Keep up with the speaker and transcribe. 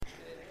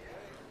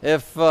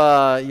If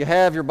you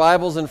have your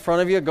Bibles in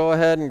front of you, go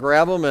ahead and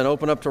grab them and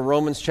open up to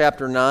Romans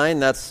chapter 9.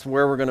 That's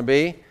where we're going to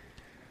be.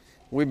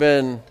 We've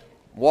been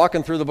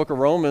walking through the book of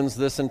Romans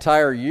this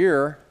entire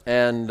year,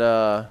 and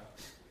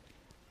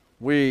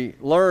we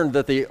learned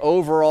that the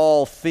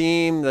overall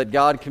theme that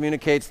God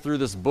communicates through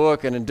this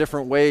book and in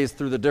different ways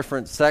through the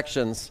different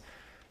sections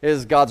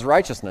is God's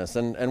righteousness.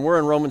 And we're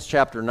in Romans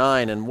chapter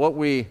 9, and what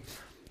we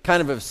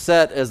kind of have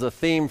set as a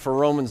theme for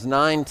Romans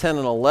 9, 10,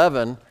 and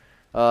 11,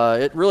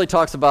 it really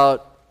talks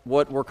about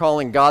what we're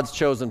calling God's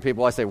chosen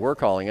people. I say we're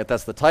calling it.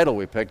 That's the title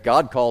we picked.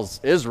 God calls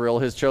Israel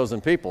his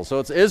chosen people. So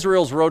it's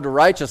Israel's road to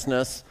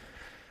righteousness.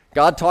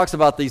 God talks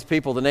about these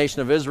people, the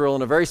nation of Israel,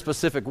 in a very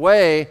specific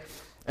way.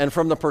 And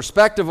from the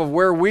perspective of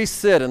where we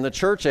sit in the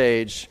church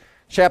age,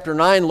 chapter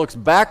 9 looks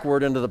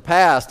backward into the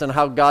past and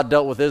how God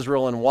dealt with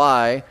Israel and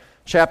why.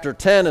 Chapter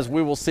 10, as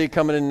we will see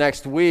coming in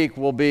next week,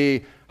 will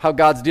be how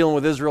God's dealing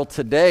with Israel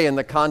today in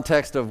the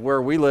context of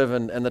where we live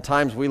and the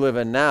times we live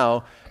in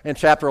now. And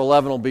chapter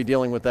 11 will be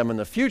dealing with them in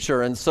the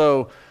future. And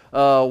so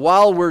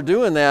while we're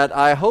doing that,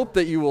 I hope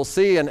that you will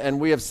see, and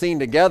we have seen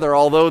together,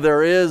 although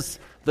there is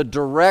the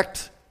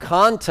direct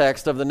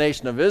context of the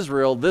nation of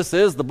Israel, this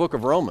is the book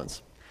of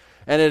Romans.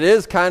 And it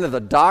is kind of the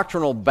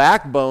doctrinal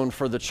backbone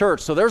for the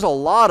church. So there's a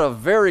lot of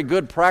very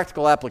good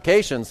practical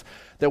applications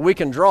that we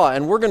can draw.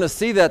 And we're going to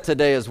see that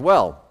today as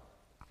well.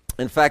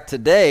 In fact,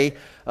 today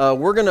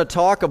we're going to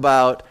talk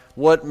about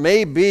what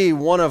may be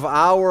one of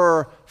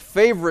our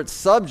favorite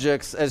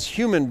subjects as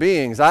human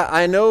beings.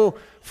 I know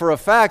for a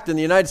fact in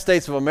the United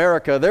States of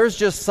America, there's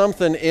just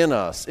something in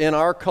us, in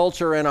our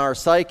culture, in our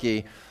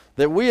psyche,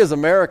 that we as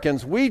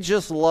Americans, we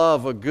just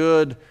love a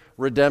good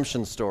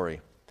redemption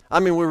story. I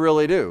mean, we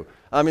really do.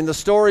 I mean, the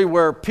story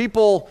where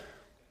people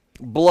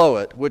blow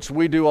it, which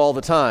we do all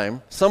the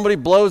time. Somebody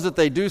blows it,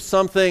 they do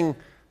something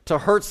to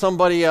hurt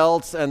somebody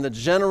else, and the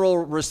general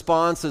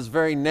response is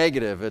very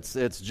negative. It's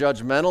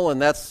judgmental,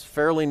 and that's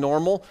fairly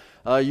normal.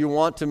 You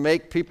want to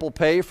make people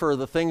pay for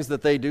the things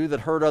that they do that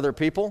hurt other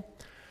people.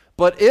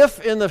 But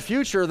if in the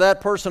future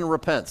that person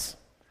repents,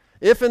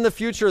 if in the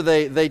future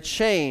they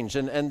change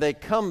and they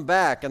come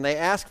back and they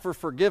ask for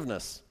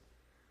forgiveness,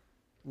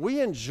 we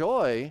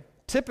enjoy,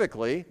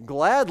 typically,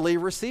 gladly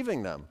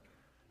receiving them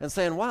and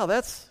saying, wow,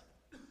 that's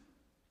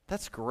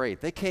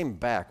great. They came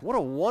back. What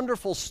a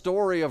wonderful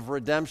story of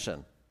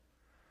redemption.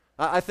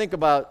 I think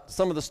about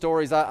some of the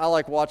stories. I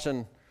like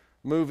watching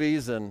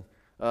movies, and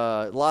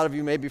a lot of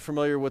you may be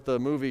familiar with the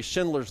movie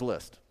Schindler's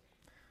List.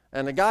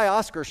 And the guy,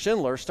 Oskar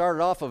Schindler,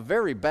 started off a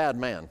very bad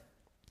man.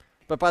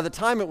 But by the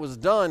time it was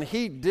done,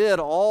 he did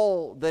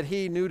all that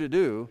he knew to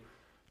do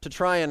to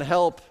try and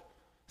help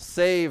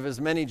save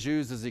as many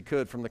Jews as he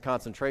could from the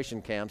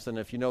concentration camps. And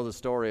if you know the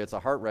story, it's a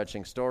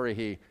heart-wrenching story.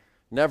 He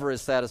never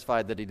is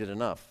satisfied that he did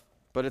enough.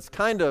 But it's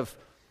kind of,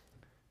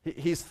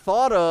 he's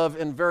thought of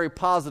in very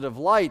positive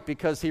light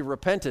because he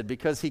repented,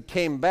 because he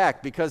came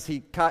back, because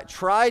he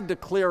tried to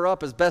clear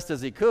up as best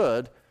as he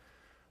could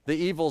the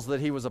evils that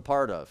he was a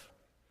part of.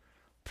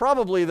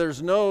 Probably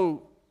there's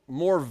no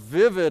more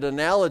vivid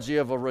analogy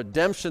of a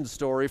redemption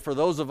story for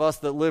those of us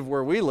that live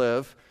where we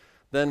live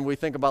than we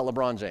think about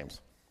LeBron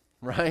James,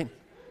 right?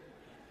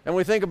 And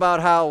we think about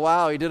how,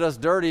 wow, he did us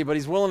dirty, but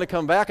he's willing to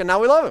come back, and now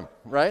we love him,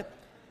 right?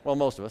 Well,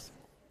 most of us.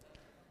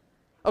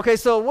 Okay,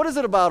 so what is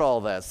it about all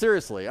that?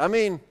 Seriously, I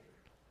mean,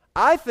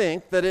 I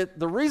think that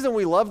the reason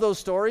we love those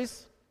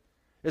stories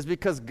is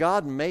because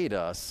God made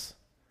us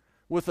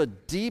with a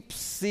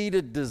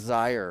deep-seated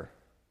desire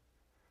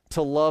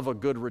to love a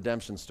good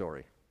redemption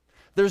story.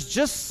 There's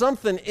just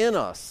something in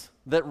us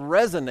that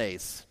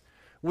resonates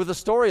with a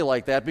story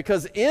like that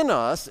because in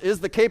us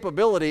is the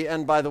capability,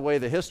 and by the way,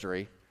 the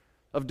history,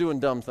 of doing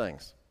dumb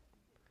things.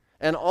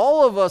 And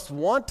all of us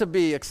want to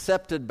be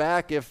accepted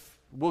back if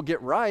we'll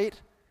get right.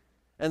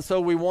 And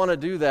so we want to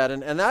do that.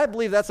 And I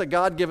believe that's a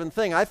God-given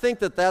thing. I think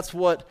that that's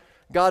what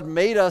God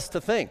made us to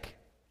think.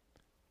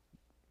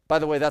 By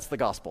the way, that's the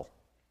gospel.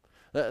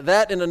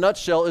 That, in a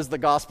nutshell, is the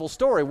gospel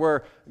story,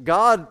 where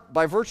God,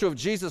 by virtue of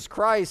Jesus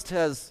Christ,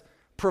 has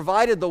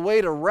provided the way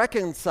to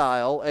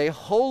reconcile a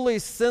holy,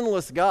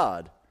 sinless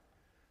God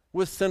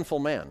with sinful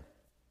man.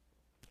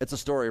 It's a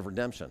story of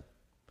redemption.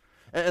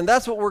 And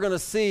that's what we're going to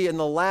see in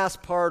the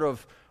last part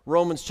of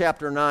Romans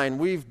chapter 9.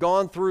 We've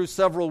gone through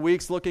several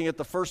weeks looking at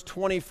the first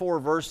 24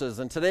 verses,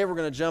 and today we're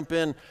going to jump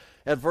in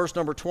at verse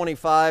number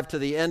 25 to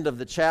the end of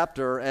the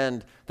chapter,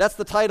 and that's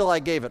the title I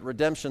gave it,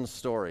 Redemption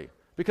Story,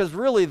 because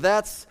really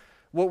that's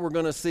what we're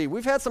going to see.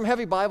 We've had some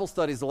heavy Bible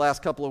studies the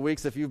last couple of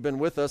weeks if you've been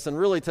with us, and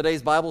really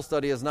today's Bible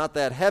study is not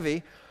that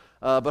heavy,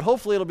 but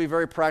hopefully it'll be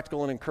very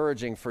practical and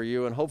encouraging for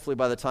you, and hopefully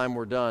by the time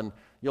we're done,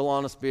 you'll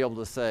honestly be able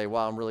to say,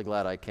 wow, I'm really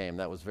glad I came.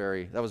 That was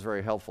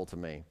very helpful to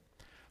me.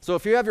 So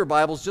if you have your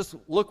Bibles, just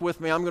look with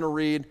me. I'm going to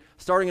read,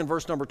 starting in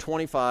verse number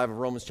 25 of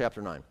Romans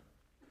chapter 9.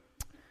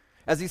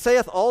 As he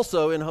saith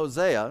also in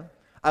Hosea,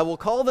 I will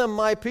call them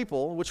my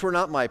people, which were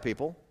not my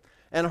people,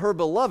 and her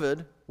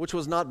beloved, which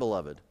was not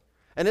beloved.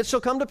 And it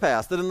shall come to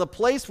pass that in the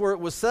place where it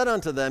was said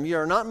unto them, Ye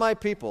are not my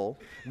people,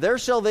 there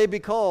shall they be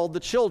called the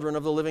children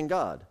of the living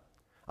God.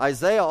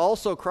 Isaiah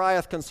also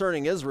crieth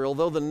concerning Israel,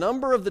 though the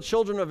number of the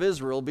children of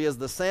Israel be as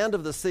the sand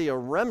of the sea, a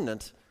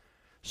remnant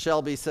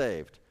shall be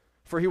saved.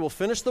 For he will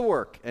finish the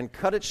work and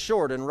cut it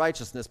short in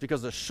righteousness,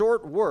 because a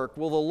short work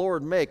will the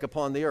Lord make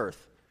upon the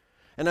earth.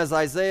 And as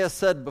Isaiah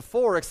said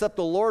before, except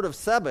the Lord of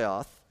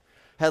Sabaoth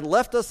had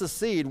left us a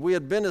seed, we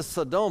had been as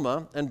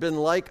Sodom and been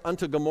like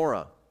unto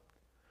Gomorrah.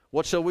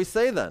 What shall we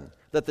say then?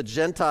 That the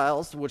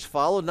Gentiles, which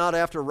followed not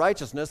after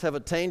righteousness, have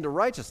attained to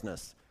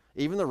righteousness,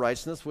 even the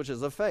righteousness which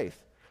is of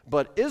faith.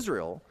 But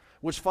Israel,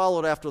 which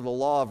followed after the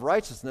law of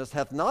righteousness,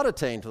 hath not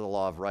attained to the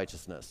law of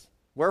righteousness.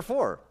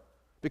 Wherefore?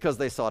 Because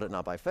they sought it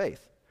not by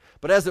faith,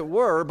 but as it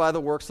were by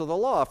the works of the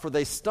law. For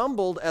they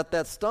stumbled at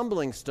that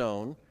stumbling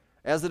stone,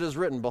 as it is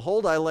written,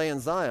 Behold, I lay in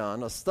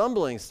Zion a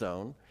stumbling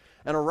stone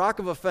and a rock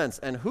of offense,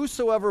 and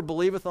whosoever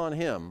believeth on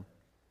him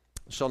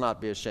shall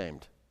not be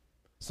ashamed.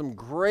 Some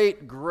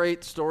great,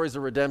 great stories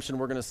of redemption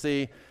we're going to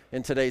see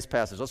in today's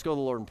passage. Let's go to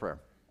the Lord in prayer.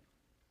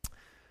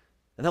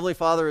 And Heavenly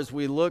Father, as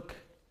we look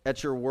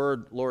at your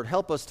word, Lord,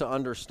 help us to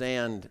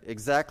understand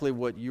exactly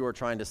what you are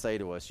trying to say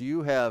to us.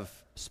 You have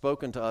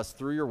spoken to us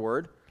through your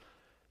word.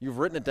 You've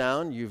written it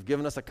down. You've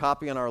given us a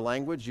copy in our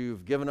language.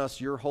 You've given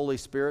us your Holy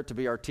Spirit to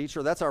be our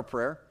teacher. That's our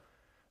prayer,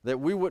 that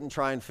we wouldn't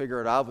try and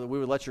figure it out, but we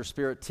would let your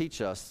Spirit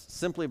teach us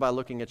simply by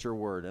looking at your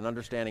word and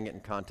understanding it in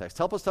context.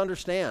 Help us to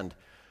understand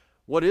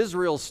what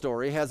Israel's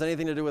story has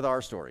anything to do with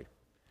our story,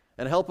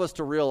 and help us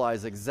to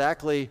realize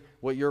exactly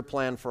what your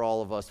plan for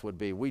all of us would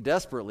be. We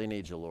desperately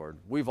need you, Lord.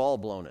 We've all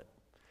blown it.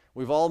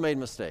 We've all made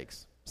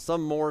mistakes,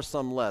 some more,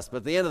 some less. But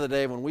at the end of the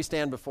day, when we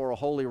stand before a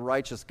holy,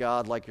 righteous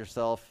God like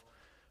yourself,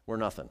 we're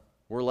nothing.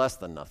 We're less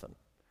than nothing.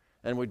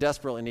 And we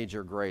desperately need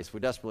your grace. We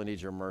desperately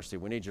need your mercy.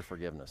 We need your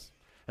forgiveness.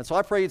 And so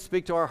I pray you'd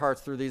speak to our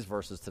hearts through these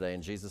verses today.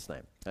 In Jesus'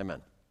 name,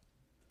 amen.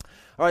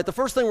 All right, the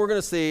first thing we're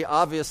going to see,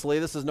 obviously,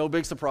 this is no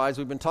big surprise.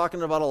 We've been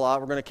talking about a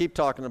lot. We're going to keep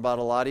talking about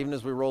a lot, even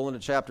as we roll into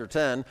chapter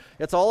 10.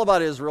 It's all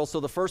about Israel, so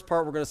the first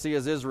part we're going to see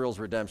is Israel's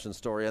redemption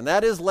story. And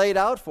that is laid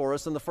out for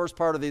us in the first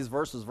part of these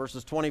verses,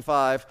 verses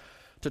 25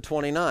 to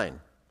 29.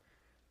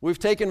 We've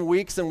taken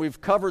weeks and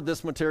we've covered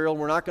this material.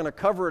 We're not going to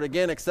cover it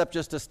again except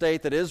just to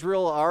state that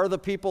Israel are the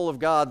people of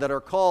God that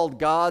are called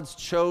God's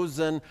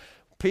chosen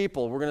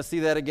people. We're going to see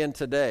that again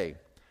today.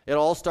 It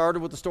all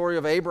started with the story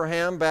of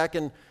Abraham back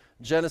in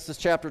Genesis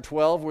chapter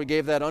 12. We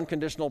gave that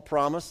unconditional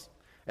promise.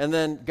 And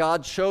then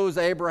God chose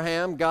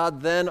Abraham.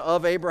 God then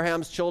of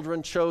Abraham's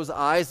children chose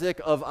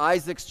Isaac. Of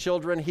Isaac's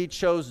children, he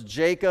chose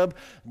Jacob.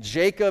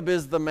 Jacob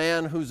is the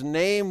man whose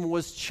name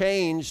was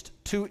changed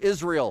to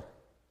Israel.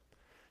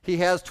 He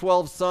has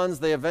 12 sons.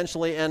 They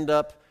eventually end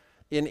up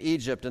in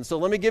Egypt. And so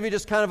let me give you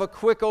just kind of a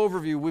quick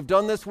overview. We've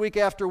done this week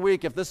after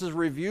week. If this is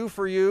review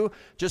for you,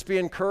 just be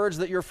encouraged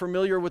that you're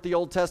familiar with the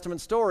Old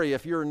Testament story.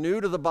 If you're new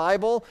to the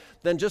Bible,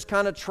 then just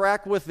kind of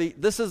track with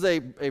this is a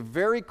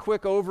very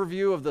quick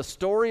overview of the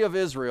story of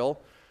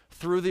Israel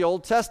through the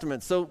Old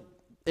Testament. So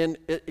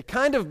it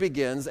kind of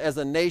begins as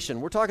a nation.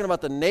 We're talking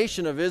about the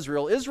nation of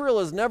Israel. Israel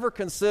is never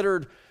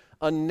considered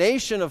a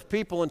nation of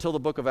people until the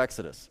book of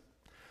Exodus.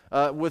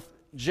 With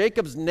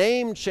Jacob's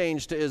name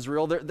changed to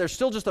Israel, they're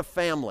still just a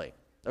family.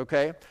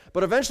 Okay?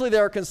 But eventually they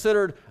are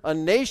considered a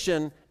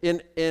nation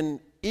in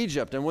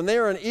Egypt. And when they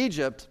are in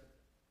Egypt,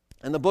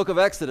 in the book of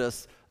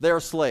Exodus, they are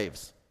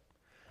slaves.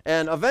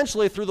 And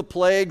eventually through the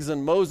plagues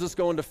and Moses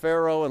going to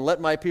Pharaoh and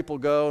let my people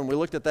go, and we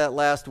looked at that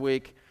last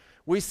week,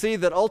 we see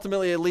that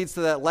ultimately it leads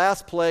to that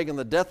last plague and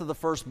the death of the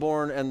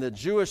firstborn, and the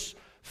Jewish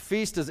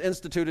feast is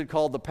instituted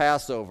called the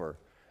Passover.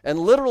 And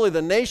literally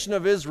the nation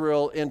of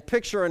Israel, in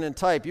picture and in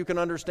type, you can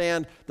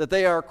understand that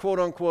they are, quote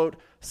unquote,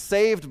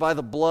 saved by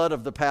the blood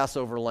of the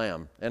Passover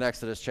lamb in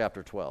Exodus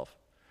chapter 12.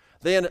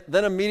 They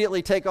then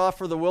immediately take off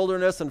for the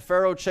wilderness, and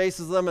Pharaoh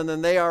chases them, and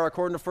then they are,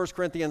 according to 1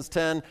 Corinthians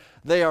 10,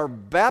 they are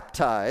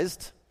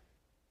baptized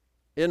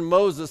in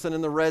Moses and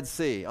in the Red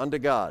Sea unto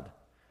God.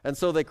 And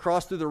so they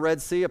cross through the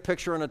Red Sea, a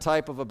picture and a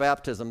type of a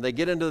baptism. They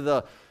get into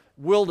the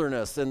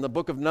wilderness in the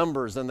book of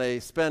Numbers, and they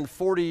spend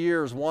 40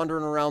 years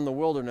wandering around the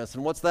wilderness.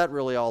 And what's that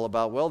really all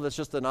about? Well, that's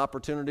just an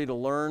opportunity to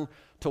learn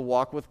to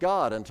walk with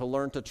God and to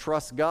learn to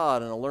trust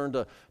God and to learn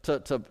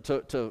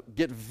to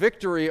get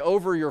victory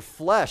over your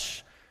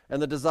flesh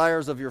and the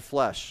desires of your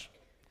flesh.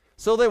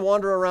 So they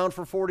wander around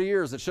for 40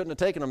 years. It shouldn't have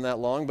taken them that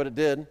long, but it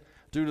did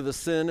due to the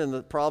sin and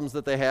the problems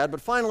that they had.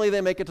 But finally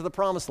they make it to the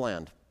Promised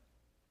Land.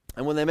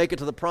 And when they make it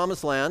to the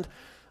Promised Land,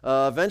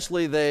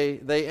 eventually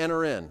they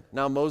enter in.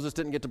 Now Moses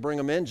didn't get to bring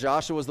them in.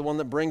 Joshua is the one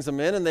that brings them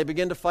in, and they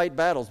begin to fight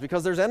battles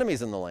because there's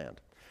enemies in the land.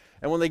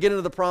 And when they get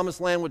into the Promised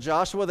Land with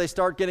Joshua, they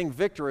start getting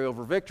victory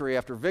over victory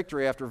after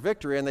victory after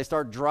victory, and they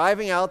start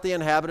driving out the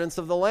inhabitants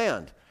of the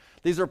land.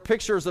 These are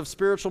pictures of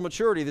spiritual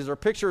maturity. These are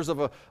pictures of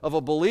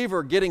a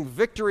believer getting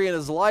victory in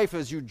his life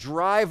as you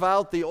drive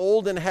out the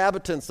old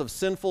inhabitants of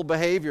sinful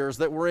behaviors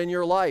that were in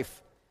your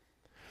life.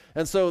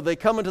 And so they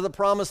come into the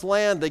Promised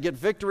Land, they get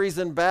victories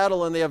in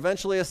battle, and they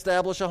eventually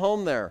establish a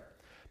home there.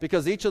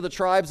 Because each of the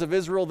tribes of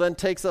Israel then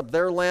takes up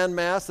their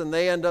landmass, and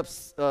they end up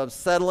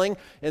settling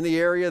in the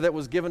area that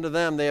was given to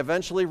them. They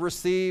eventually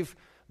receive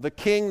the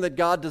king that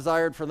God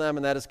desired for them,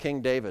 and that is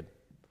King David.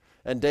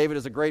 And David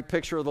is a great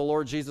picture of the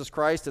Lord Jesus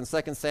Christ. In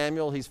 2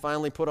 Samuel, he's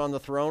finally put on the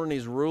throne and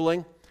he's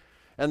ruling.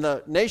 And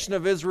the nation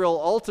of Israel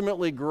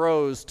ultimately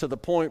grows to the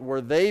point where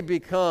they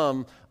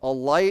become a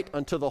light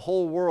unto the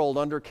whole world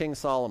under King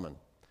Solomon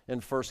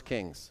in 1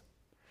 Kings.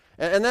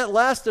 And that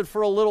lasted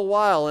for a little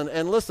while.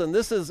 And listen,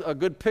 this is a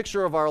good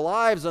picture of our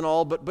lives and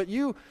all, but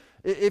you,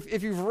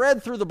 if you've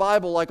read through the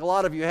Bible like a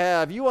lot of you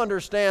have, you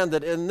understand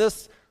that in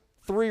this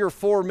 3 or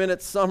 4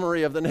 minute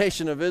summary of the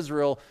nation of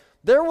Israel,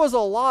 there was a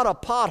lot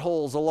of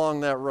potholes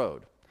along that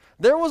road.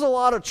 There was a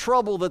lot of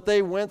trouble that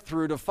they went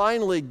through to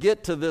finally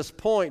get to this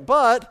point,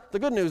 but the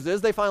good news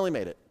is they finally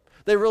made it.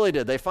 They really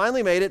did. They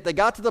finally made it. They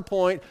got to the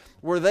point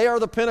where they are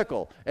the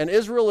pinnacle, and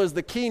Israel is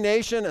the key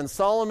nation, and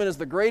Solomon is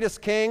the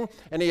greatest king,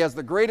 and he has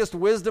the greatest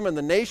wisdom, and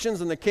the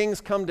nations and the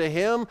kings come to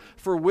him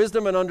for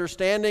wisdom and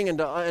understanding and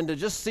to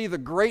just see the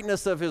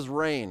greatness of his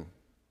reign.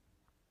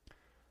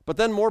 But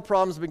then more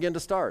problems begin to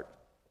start.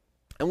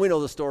 And we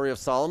know the story of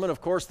Solomon.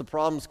 Of course, the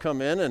problems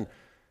come in, and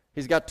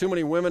he's got too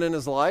many women in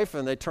his life,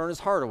 and they turn his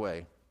heart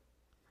away.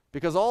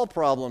 Because all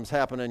problems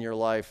happen in your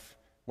life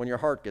when your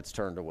heart gets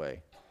turned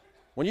away.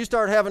 When you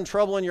start having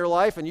trouble in your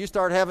life and you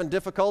start having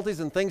difficulties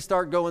and things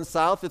start going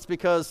south, it's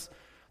because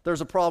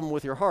there's a problem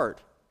with your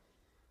heart.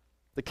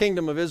 The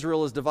kingdom of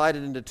Israel is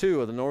divided into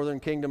two. The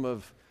northern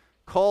kingdom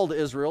called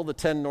Israel, the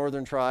 10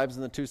 northern tribes,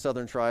 and the 2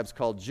 southern tribes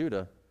called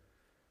Judah.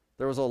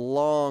 There was a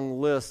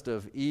long list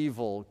of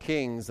evil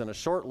kings and a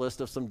short list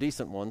of some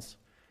decent ones,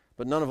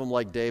 but none of them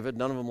like David,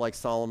 none of them like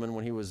Solomon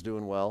when he was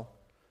doing well.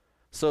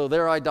 So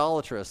they're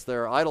idolatrous,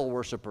 they're idol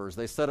worshipers,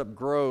 they set up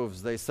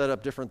groves, they set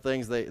up different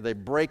things, they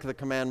break the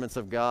commandments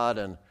of God,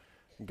 and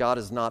God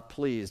is not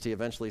pleased. He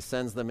eventually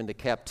sends them into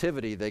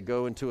captivity. They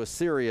go into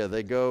Assyria,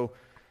 they go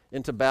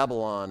into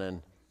Babylon,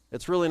 and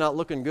it's really not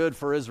looking good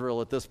for Israel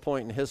at this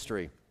point in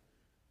history.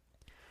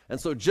 And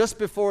so just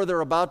before they're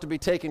about to be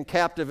taken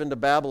captive into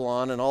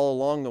Babylon, and all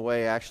along the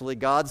way actually,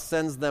 God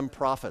sends them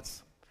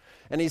prophets.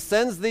 And he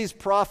sends these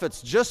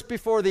prophets just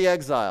before the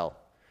exile,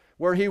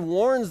 where he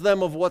warns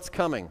them of what's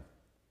coming.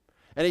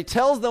 And he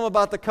tells them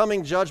about the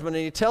coming judgment,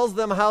 and he tells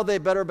them how they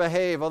better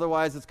behave,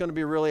 otherwise it's going to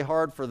be really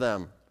hard for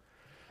them.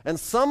 And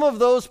some of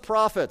those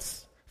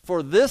prophets,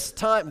 for this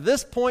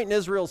point in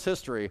Israel's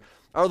history,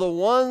 are the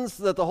ones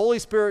that the Holy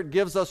Spirit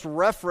gives us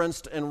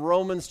referenced in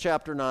Romans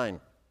chapter 9.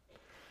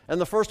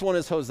 And the first one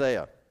is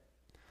Hosea.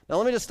 Now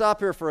let me just stop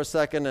here for a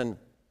second, and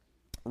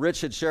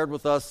Rich had shared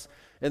with us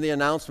in the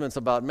announcements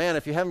about, man,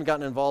 if you haven't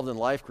gotten involved in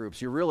life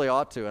groups, you really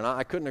ought to, and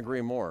I couldn't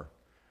agree more.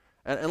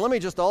 And let me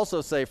just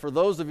also say, for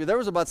those of you, there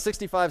was about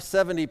 65,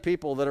 70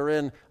 people that are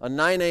in a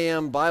 9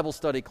 a.m. Bible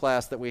study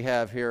class that we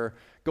have here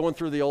going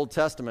through the Old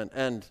Testament.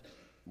 And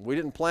we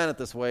didn't plan it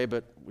this way,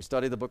 but we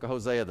studied the book of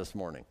Hosea this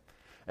morning.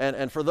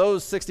 And for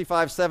those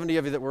 65, 70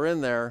 of you that were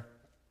in there,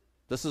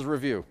 this is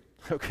review,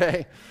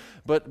 okay?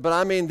 But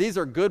I mean, these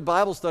are good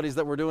Bible studies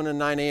that we're doing in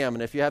 9 a.m.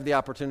 And if you have the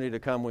opportunity to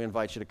come, we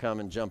invite you to come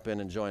and jump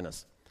in and join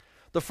us.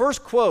 The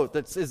first quote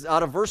that is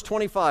out of verse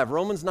 25,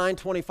 Romans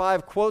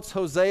 9:25, quotes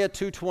Hosea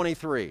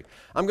 2:23.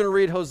 I'm going to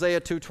read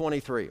Hosea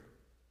 2:23.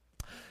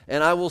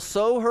 And I will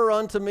sow her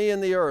unto me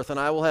in the earth, and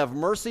I will have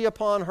mercy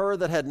upon her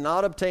that had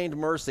not obtained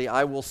mercy.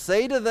 I will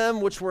say to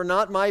them which were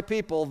not my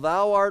people,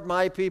 thou art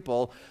my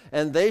people,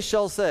 and they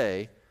shall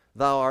say,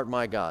 thou art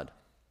my God.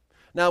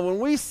 Now, when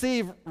we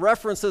see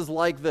references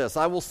like this,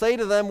 I will say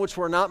to them which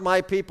were not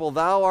my people,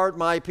 thou art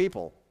my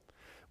people,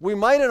 we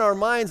might in our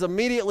minds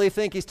immediately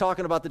think he's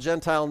talking about the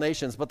Gentile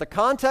nations, but the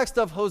context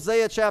of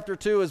Hosea chapter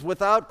 2 is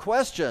without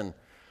question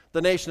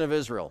the nation of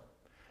Israel.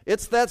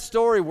 It's that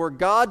story where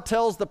God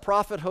tells the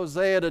prophet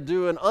Hosea to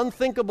do an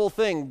unthinkable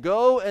thing.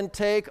 Go and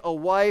take a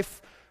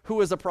wife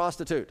who is a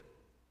prostitute.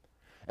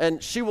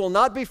 And she will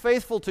not be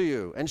faithful to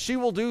you, and she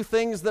will do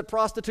things that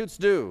prostitutes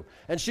do,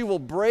 and she will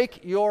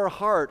break your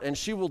heart, and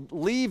she will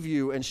leave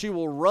you, and she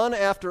will run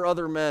after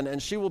other men,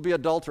 and she will be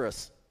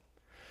adulterous.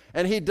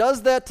 And he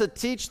does that to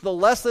teach the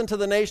lesson to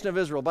the nation of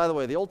Israel. By the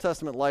way, the Old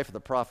Testament life of the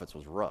prophets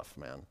was rough,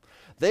 man.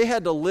 They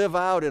had to live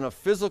out in a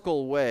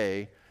physical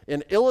way,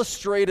 an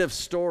illustrative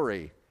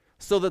story,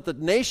 so that the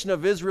nation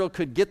of Israel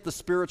could get the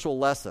spiritual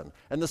lesson.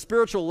 And the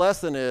spiritual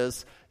lesson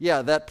is,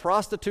 yeah, that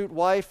prostitute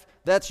wife,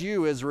 that's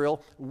you,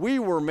 Israel. We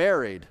were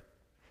married,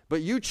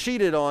 but you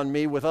cheated on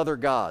me with other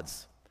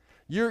gods.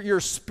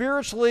 You're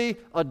spiritually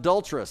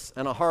adulterous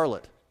and a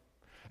harlot.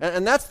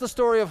 And that's the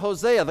story of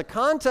Hosea. The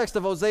context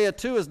of Hosea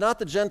 2 is not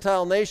the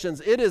Gentile nations.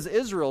 It is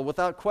Israel,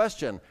 without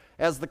question,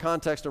 as the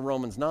context of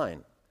Romans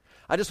 9.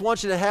 I just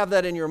want you to have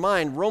that in your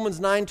mind. Romans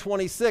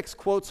 9:26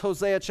 quotes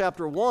Hosea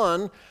chapter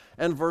 1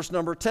 and verse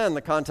number 10.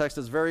 The context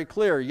is very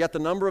clear. Yet the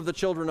number of the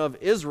children of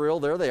Israel,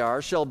 there they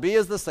are, shall be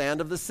as the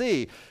sand of the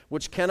sea,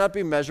 which cannot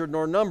be measured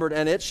nor numbered.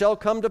 And it shall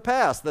come to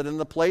pass that in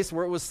the place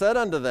where it was said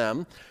unto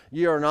them,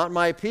 ye are not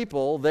my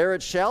people, there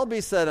it shall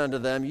be said unto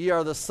them, ye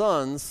are the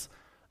sons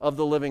of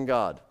the living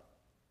God.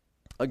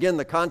 Again,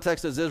 the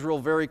context is Israel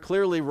very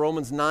clearly.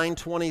 Romans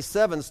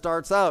 9:27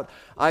 starts out,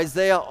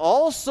 Isaiah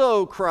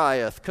also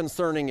crieth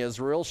concerning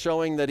Israel,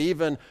 showing that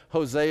even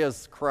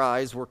Hosea's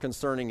cries were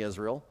concerning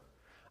Israel.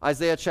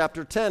 Isaiah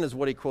chapter 10 is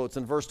what he quotes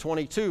in verse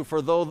 22,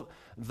 for though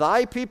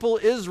Thy people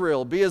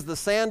Israel be as the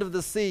sand of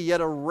the sea,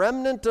 yet a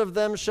remnant of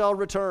them shall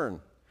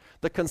return.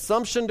 The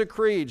consumption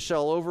decreed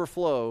shall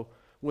overflow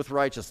with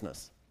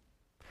righteousness.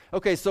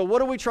 Okay, so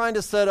what are we trying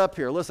to set up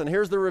here? Listen,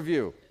 here's the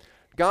review.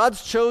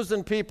 God's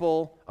chosen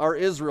people are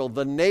Israel,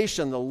 the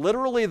nation,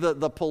 literally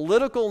the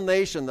political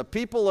nation, the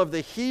people of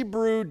the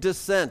Hebrew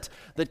descent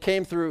that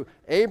came through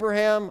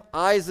Abraham,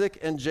 Isaac,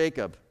 and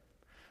Jacob.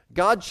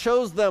 God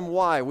chose them.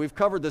 Why? We've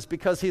covered this.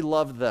 Because he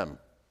loved them.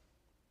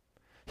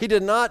 He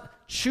did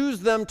not choose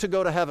them to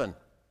go to heaven.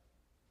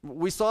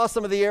 We saw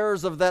some of the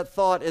errors of that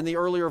thought in the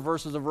earlier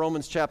verses of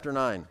Romans chapter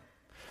 9.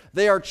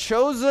 They are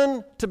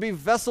chosen to be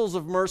vessels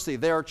of mercy.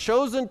 They are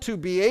chosen to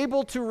be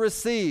able to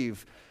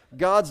receive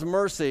God's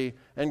mercy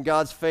and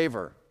God's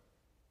favor.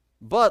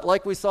 But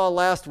like we saw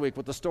last week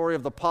with the story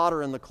of the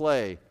potter and the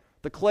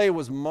clay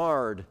was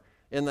marred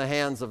in the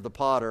hands of the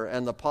potter,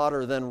 and the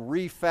potter then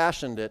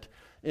refashioned it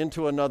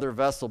into another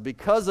vessel.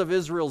 Because of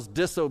Israel's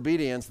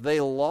disobedience, they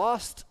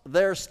lost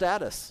their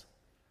status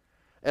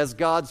as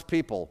God's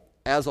people,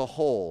 as a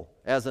whole,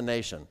 as a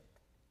nation.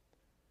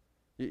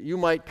 You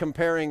might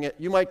compare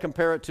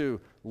it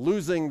to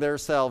losing their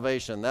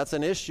salvation. That's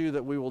an issue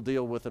that we will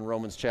deal with in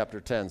Romans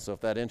chapter 10. So if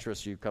that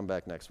interests you, come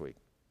back next week.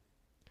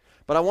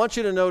 But I want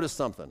you to notice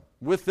something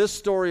with this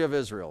story of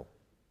Israel.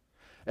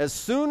 As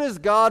soon as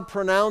God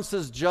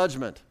pronounces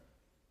judgment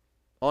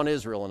on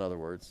Israel, in other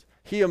words,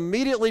 he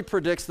immediately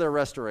predicts their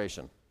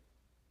restoration.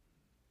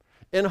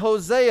 In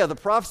Hosea, the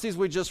prophecies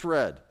we just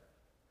read,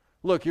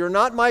 look, you're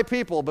not my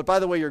people, but by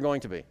the way, you're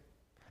going to be.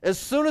 As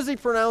soon as he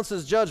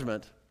pronounces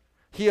judgment,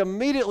 he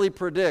immediately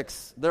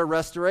predicts their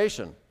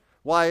restoration.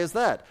 Why is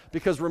that?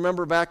 Because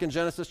remember back in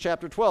Genesis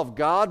chapter 12,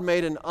 God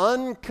made an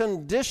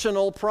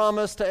unconditional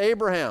promise to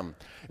Abraham.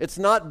 It's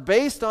not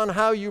based on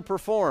how you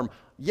perform.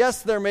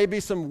 Yes, there may be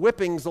some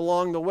whippings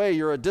along the way.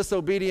 You're a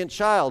disobedient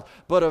child,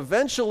 but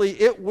eventually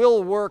it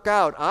will work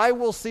out. I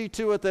will see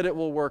to it that it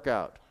will work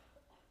out.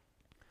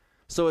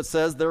 So it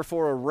says,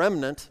 therefore, a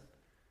remnant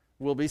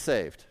will be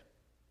saved.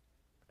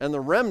 And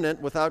the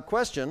remnant, without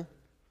question,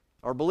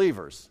 are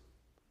believers.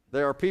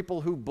 They are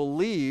people who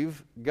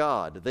believe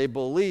God. They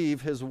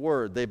believe his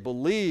word. They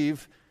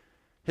believe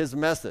his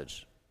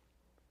message.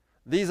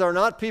 These are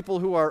not people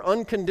who are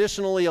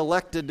unconditionally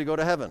elected to go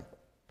to heaven.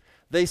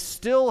 They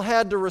still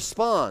had to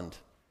respond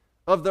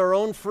of their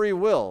own free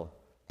will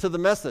to the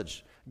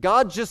message.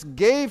 God just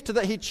gave to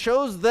that. He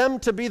chose them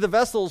to be the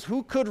vessels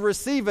who could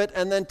receive it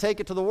and then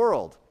take it to the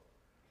world.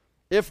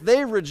 If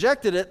they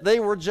rejected it, they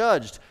were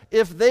judged.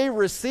 If they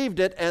received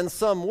it, and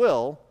some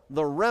will,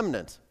 the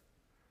remnant,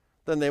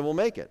 then they will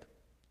make it.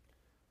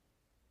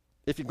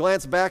 If you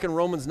glance back in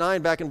Romans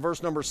 9, back in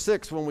verse number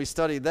 6, when we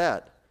studied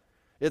that,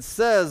 it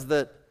says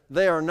that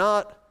they are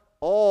not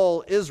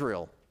all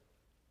Israel,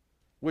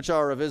 which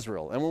are of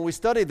Israel. And when we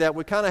studied that,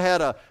 we kind of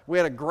had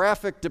a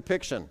graphic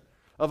depiction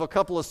of a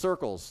couple of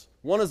circles.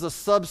 One is a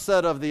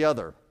subset of the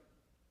other.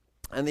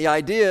 And the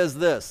idea is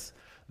this,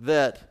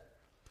 that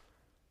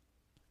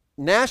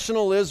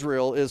national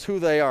Israel is who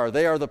they are.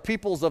 They are the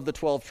peoples of the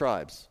 12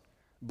 tribes.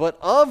 But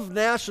of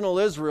national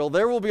Israel,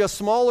 there will be a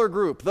smaller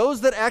group,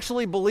 those that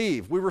actually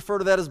believe. We refer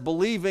to that as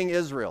believing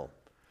Israel.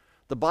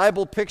 The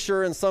Bible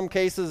picture in some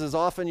cases is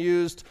often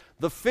used.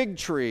 The fig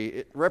tree,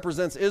 it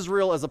represents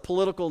Israel as a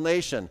political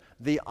nation.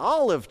 The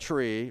olive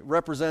tree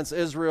represents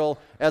Israel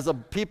as a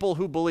people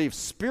who believe,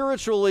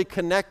 spiritually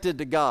connected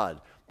to God.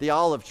 The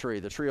olive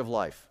tree, the tree of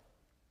life.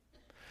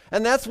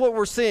 And that's what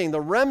we're seeing. The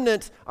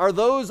remnant are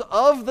those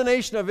of the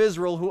nation of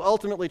Israel who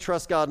ultimately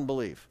trust God and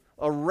believe.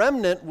 A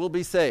remnant will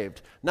be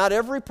saved. Not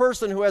every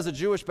person who has a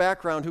Jewish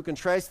background who can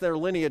trace their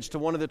lineage to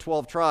one of the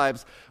 12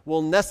 tribes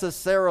will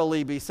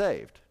necessarily be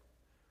saved.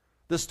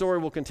 This story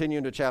will continue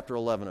into chapter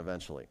 11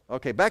 eventually.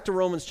 Okay, back to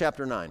Romans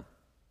chapter 9.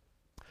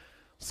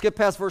 Skip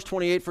past verse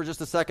 28 for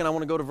just a second. I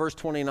want to go to verse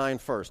 29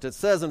 first. It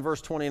says in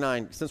verse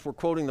 29, since we're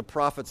quoting the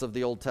prophets of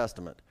the Old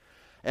Testament,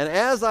 and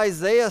as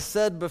Isaiah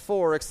said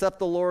before, except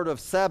the Lord of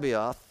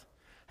Sabaoth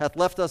hath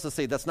left us a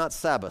seed. That's not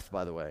Sabbath,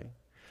 by the way.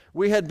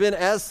 We had been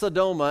as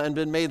Sodoma and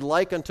been made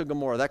like unto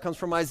Gomorrah. That comes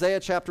from Isaiah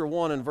chapter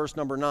 1 and verse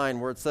number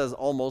 9, where it says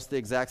almost the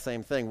exact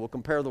same thing. We'll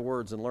compare the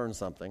words and learn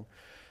something.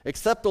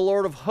 Except the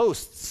Lord of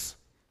hosts.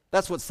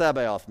 That's what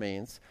Sabaoth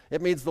means.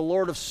 It means the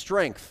Lord of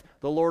strength,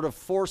 the Lord of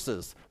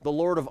forces, the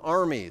Lord of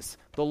armies,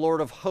 the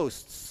Lord of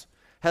hosts,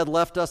 had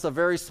left us a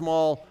very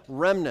small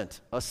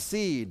remnant, a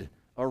seed,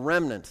 a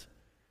remnant.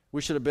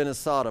 We should have been as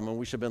Sodom, and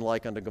we should have been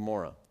like unto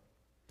Gomorrah.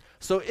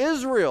 So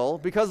Israel,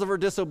 because of her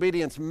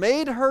disobedience,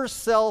 made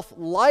herself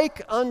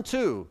like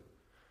unto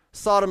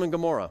Sodom and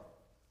Gomorrah.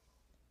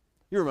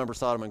 You remember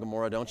Sodom and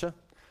Gomorrah, don't you?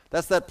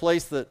 That's that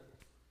place that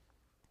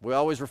we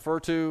always refer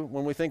to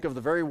when we think of the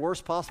very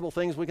worst possible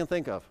things we can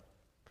think of.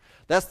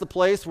 That's the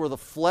place where the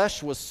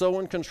flesh was so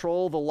in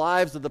control of the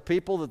lives of the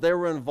people that they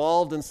were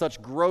involved in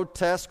such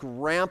grotesque,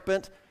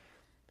 rampant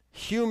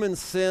human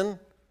sin.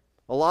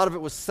 A lot of it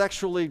was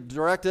sexually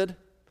directed,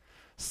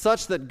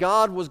 such that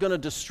God was going to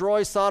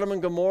destroy Sodom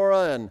and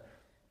Gomorrah, and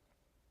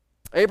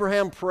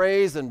Abraham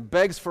prays and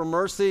begs for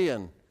mercy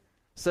and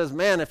says,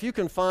 man, if you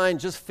can find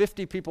just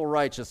 50 people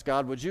righteous,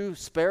 God, would you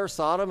spare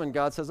Sodom? And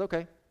God says,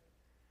 okay.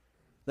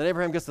 Then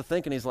Abraham gets to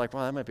thinking, he's like,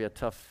 well, that might be a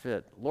tough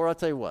fit. Lord, I'll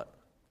tell you what,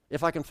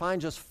 if I can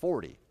find just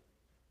 40,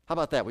 how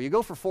about that? Will you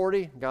go for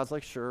 40? God's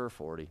like, sure,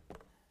 40.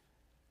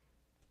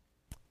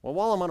 Well,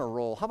 while I'm on a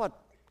roll, how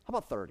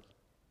about 30?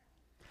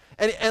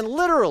 And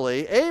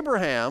literally,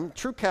 Abraham,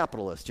 true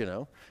capitalist,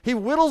 he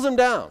whittles him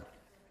down.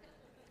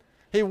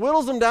 He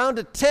whittles him down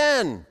to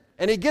 10.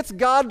 And he gets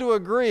God to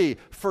agree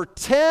for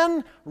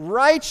 10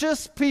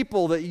 righteous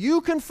people that you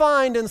can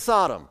find in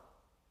Sodom,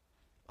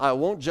 I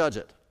won't judge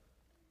it.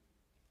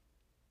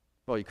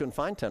 Well, you couldn't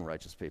find 10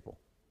 righteous people.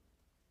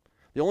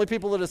 The only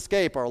people that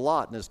escape are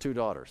Lot and his 2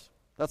 daughters.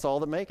 That's all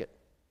that make it.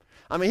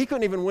 I mean, he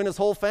couldn't even win his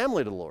whole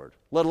family to the Lord,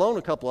 let alone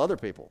a couple other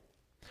people.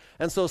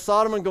 And so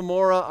Sodom and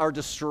Gomorrah are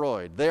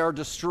destroyed. They are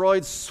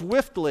destroyed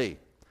swiftly.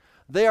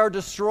 They are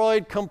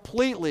destroyed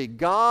completely.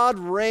 God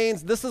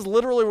rains. This is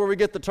literally where we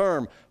get the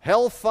term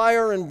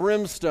hellfire and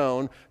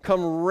brimstone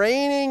come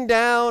raining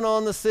down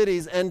on the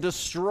cities and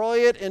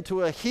destroy it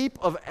into a heap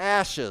of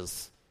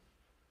ashes.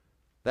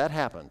 That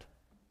happened.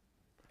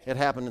 It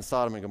happened in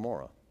Sodom and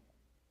Gomorrah.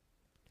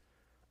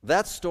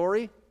 That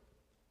story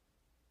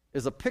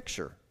is a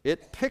picture.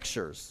 It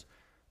pictures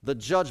the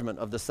judgment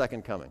of the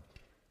second coming.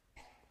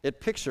 It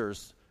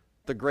pictures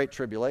the Great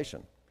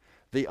Tribulation.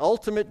 The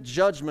ultimate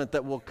judgment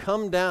that will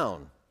come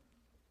down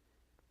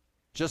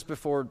just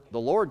before the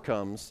Lord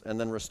comes and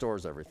then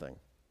restores everything.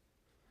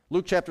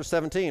 Luke chapter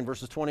 17,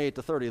 verses 28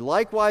 to 30.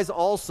 Likewise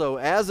also,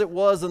 as it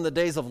was in the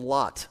days of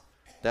Lot,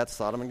 that's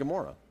Sodom and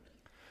Gomorrah.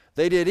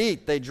 They did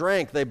eat, they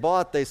drank, they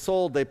bought, they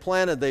sold, they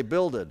planted, they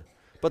builded.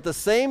 But the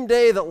same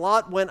day that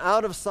Lot went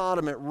out of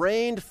Sodom, it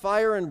rained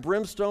fire and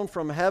brimstone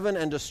from heaven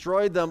and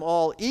destroyed them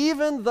all.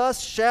 Even thus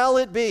shall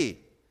it be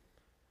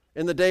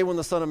in the day when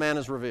the Son of Man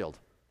is revealed.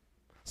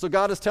 So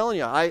God is telling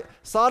you,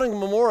 Sodom and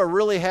Gomorrah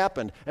really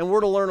happened, and we're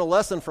to learn a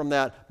lesson from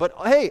that. But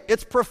hey,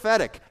 it's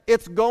prophetic.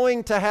 It's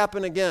going to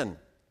happen again.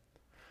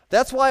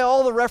 That's why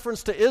all the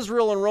reference to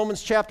Israel in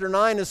Romans chapter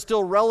 9 is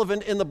still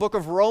relevant in the book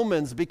of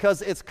Romans,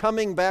 because it's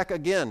coming back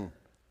again.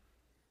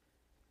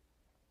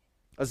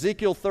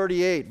 Ezekiel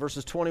 38,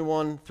 verses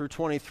 21 through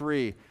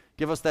 23,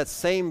 give us that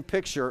same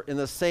picture in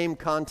the same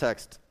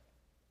context.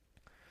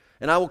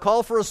 And I will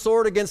call for a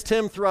sword against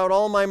him throughout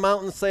all my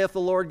mountains, saith the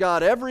Lord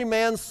God. Every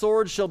man's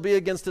sword shall be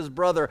against his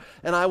brother,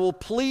 and I will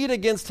plead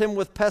against him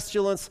with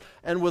pestilence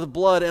and with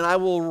blood, and I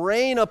will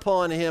rain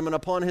upon him and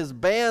upon his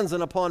bands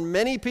and upon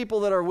many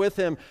people that are with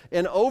him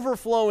an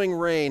overflowing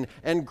rain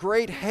and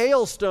great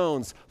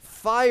hailstones,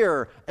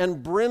 fire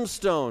and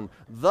brimstone.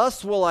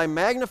 Thus will I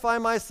magnify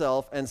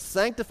myself and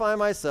sanctify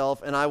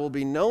myself, and I will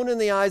be known in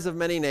the eyes of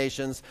many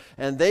nations,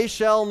 and they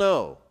shall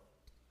know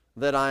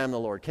that I am the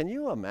Lord. Can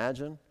you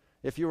imagine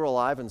if you were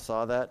alive and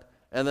saw that,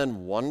 and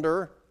then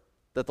wonder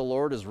that the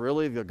Lord is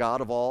really the God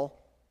of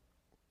all?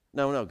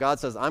 No. God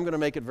says, I'm going to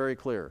make it very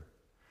clear.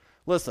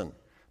 Listen,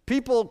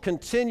 people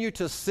continue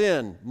to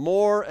sin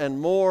more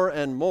and more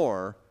and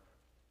more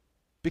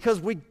because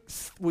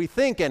we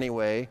think,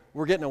 anyway,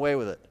 we're getting away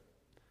with it.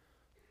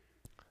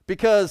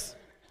 Because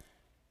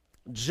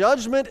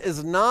judgment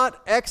is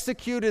not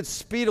executed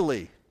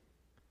speedily.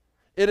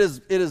 It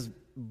is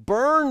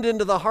burned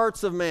into the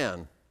hearts of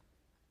man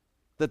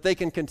that they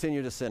can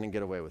continue to sin and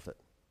get away with it.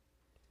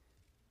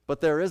 But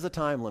there is a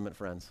time limit,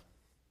 friends.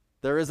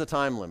 There is a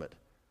time limit.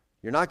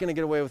 You're not going to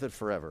get away with it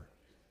forever.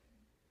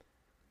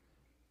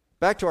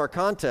 Back to our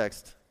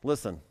context,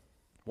 listen.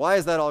 Why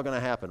is that all going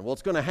to happen? Well,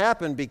 it's going to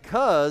happen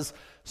because,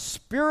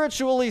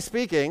 spiritually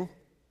speaking,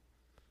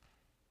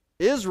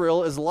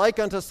 Israel is like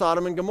unto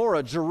Sodom and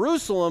Gomorrah.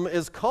 Jerusalem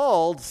is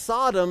called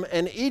Sodom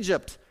and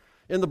Egypt.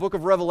 In the book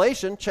of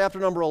Revelation, chapter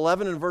number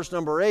 11 and verse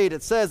number 8,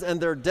 it says, and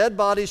their dead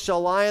bodies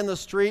shall lie in the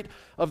street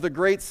of the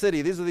great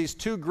city. These are these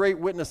 2 great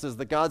witnesses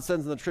that God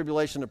sends in the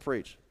tribulation to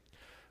preach.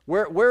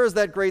 Where is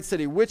that great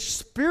city? Which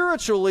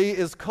spiritually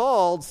is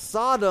called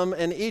Sodom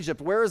and Egypt.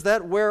 Where is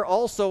that? Where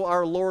also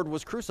our Lord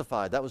was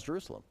crucified. That was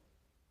Jerusalem.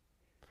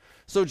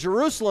 So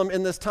Jerusalem,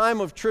 in this time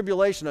of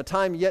tribulation, a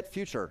time yet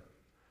future,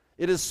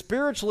 it is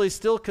spiritually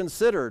still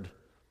considered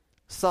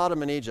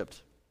Sodom and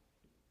Egypt.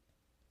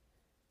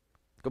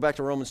 Go back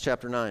to Romans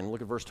chapter 9.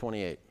 Look at verse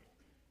 28.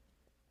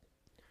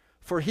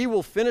 For he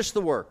will finish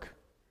the work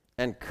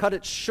and cut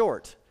it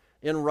short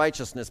in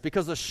righteousness,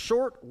 because a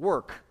short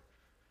work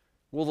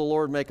will the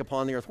Lord make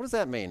upon the earth. What does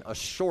that mean, a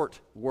short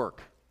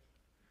work?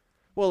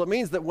 Well, it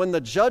means that when the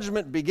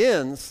judgment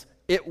begins,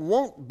 it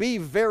won't be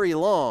very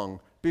long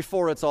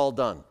before it's all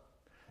done.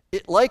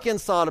 Like in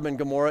Sodom and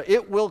Gomorrah,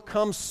 it will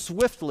come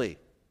swiftly.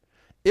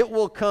 It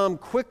will come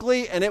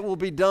quickly, and it will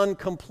be done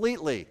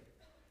completely.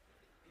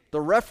 The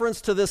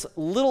reference to this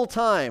little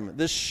time,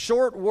 this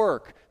short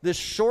work, this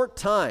short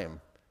time,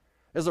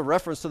 is a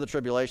reference to the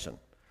tribulation.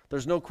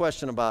 There's no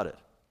question about it.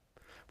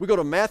 We go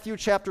to Matthew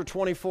chapter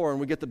 24 and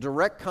we get the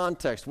direct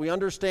context. We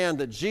understand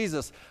that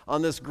Jesus,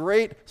 on this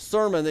great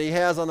sermon that he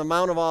has on the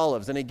Mount of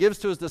Olives, and he gives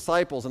to his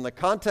disciples, and the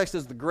context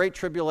is the great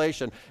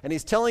tribulation, and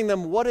he's telling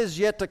them what is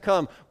yet to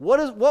come.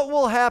 What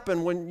will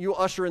happen when you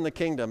usher in the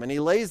kingdom? And he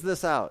lays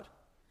this out.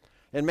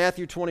 In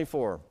Matthew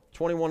 24,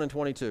 21 and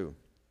 22.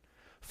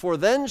 For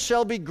then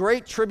shall be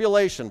great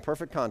tribulation,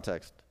 perfect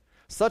context,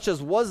 such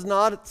as was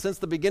not since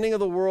the beginning of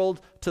the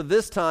world to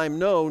this time,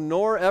 no,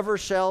 nor ever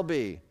shall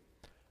be.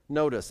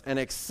 Notice, and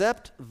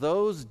except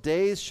those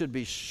days should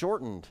be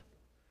shortened,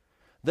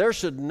 there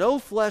should no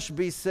flesh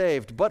be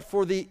saved, but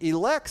for the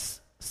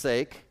elect's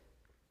sake,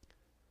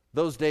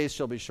 those days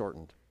shall be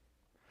shortened.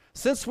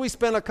 Since we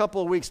spent a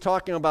couple of weeks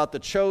talking about the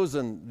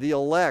chosen, the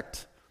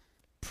elect,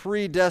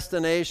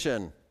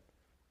 predestination,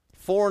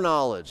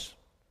 foreknowledge,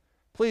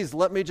 please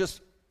let me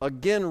just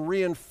again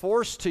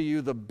reinforce to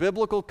you the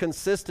biblical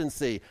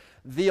consistency.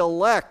 The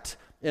elect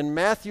in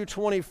Matthew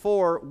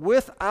 24,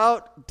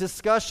 without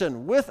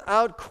discussion,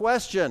 without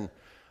question,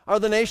 are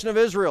the nation of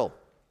Israel.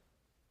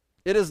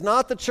 It is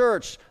not the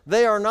church.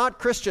 They are not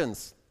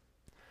Christians.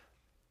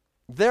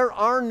 There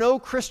are no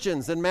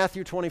Christians in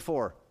Matthew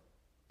 24.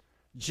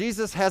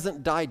 Jesus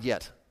hasn't died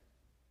yet.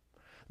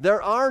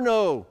 There are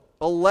no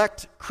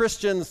elect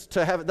Christians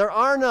to heaven. There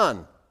are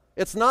none.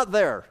 It's not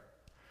there.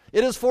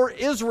 It is for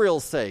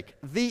Israel's sake,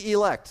 the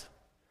elect,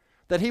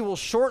 that he will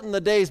shorten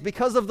the days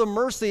because of the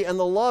mercy and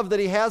the love that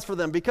he has for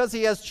them, because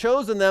he has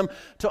chosen them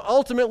to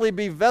ultimately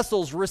be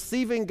vessels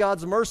receiving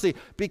God's mercy,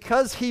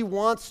 because he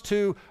wants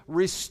to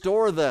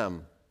restore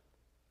them.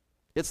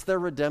 It's their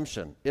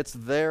redemption. It's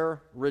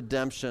their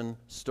redemption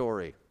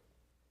story.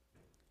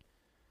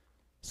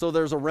 So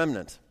there's a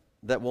remnant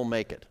that will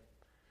make it,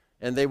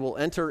 and they will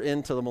enter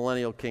into the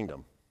millennial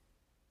kingdom.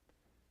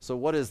 So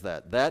what is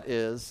that? That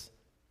is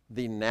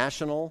the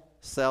national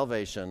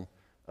salvation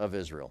of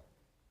Israel.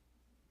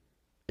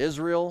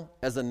 Israel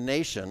as a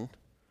nation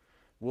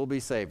will be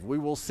saved. We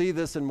will see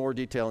this in more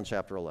detail in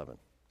chapter 11.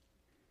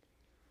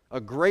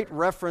 A great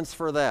reference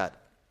for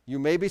that, you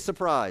may be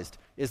surprised,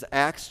 is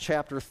Acts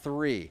chapter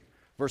 3,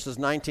 verses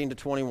 19 to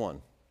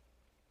 21.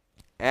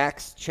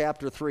 Acts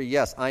chapter 3.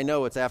 Yes, I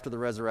know it's after the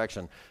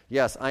resurrection.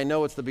 Yes, I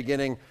know it's the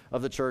beginning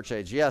of the church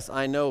age. Yes,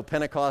 I know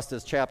Pentecost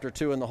is chapter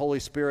 2 and the Holy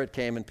Spirit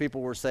came and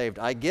people were saved.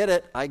 I get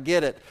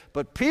it.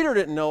 But Peter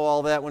didn't know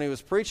all that when he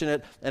was preaching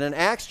it. And in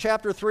Acts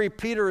chapter 3,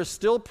 Peter is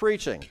still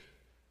preaching.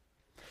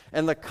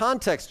 And the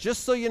context,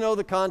 just so you know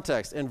the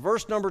context, in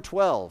verse number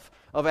 12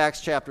 of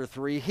Acts chapter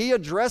 3, he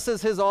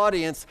addresses his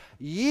audience,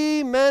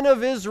 ye men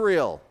of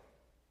Israel.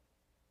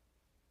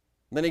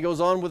 Then he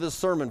goes on with his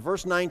sermon.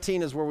 Verse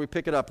 19 is where we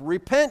pick it up.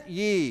 Repent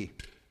ye,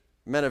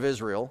 men of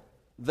Israel,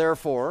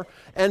 therefore,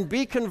 and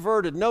be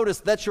converted.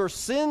 Notice that your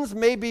sins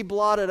may be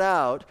blotted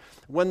out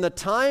when the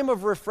time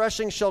of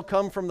refreshing shall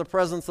come from the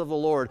presence of the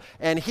Lord.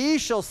 And he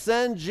shall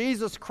send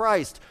Jesus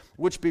Christ,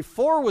 which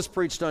before was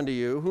preached unto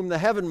you, whom the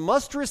heaven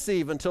must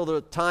receive until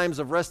the times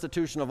of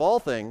restitution of all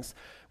things,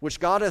 which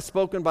God has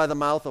spoken by the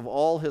mouth of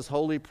all his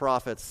holy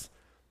prophets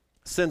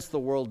since the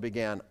world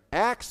began.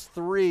 Acts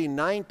 3,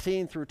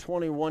 19 through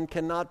 21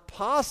 cannot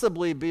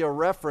possibly be a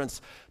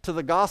reference to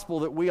the gospel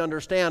that we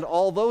understand,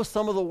 although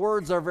some of the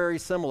words are very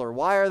similar.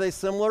 Why are they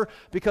similar?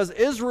 Because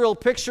Israel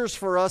pictures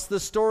for us the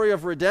story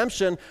of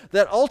redemption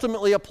that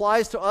ultimately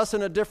applies to us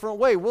in a different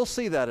way. We'll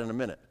see that in a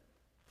minute.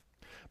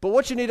 But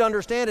what you need to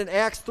understand in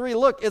Acts 3,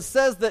 look, it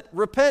says that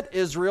repent,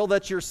 Israel,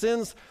 that your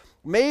sins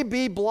may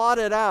be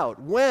blotted out.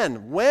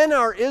 When? When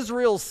are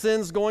Israel's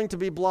sins going to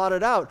be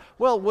blotted out?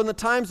 Well, when the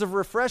times of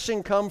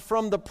refreshing come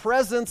from the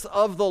presence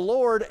of the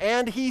Lord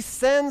and he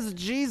sends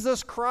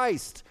Jesus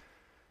Christ.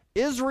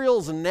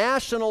 Israel's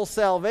national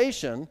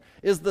salvation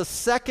is the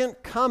second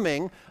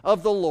coming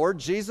of the Lord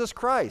Jesus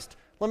Christ.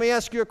 Let me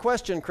ask you a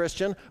question,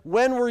 Christian.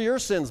 When were your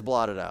sins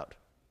blotted out?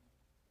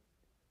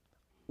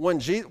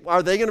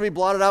 Are they going to be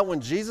blotted out when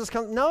Jesus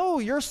comes? No,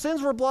 your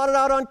sins were blotted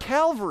out on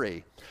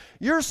Calvary.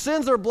 Your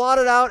sins are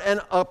blotted out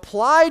and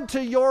applied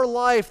to your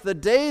life the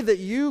day that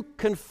you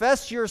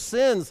confess your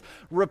sins,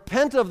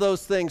 repent of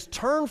those things,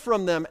 turn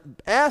from them,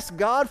 ask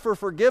God for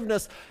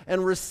forgiveness,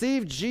 and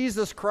receive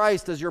Jesus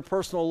Christ as your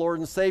personal Lord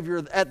and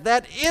Savior. At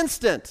that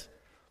instant,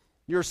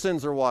 your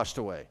sins are washed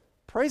away.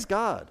 Praise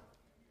God.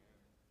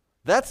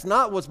 That's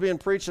not what's being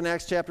preached in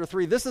Acts chapter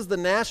 3. This is the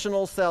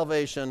national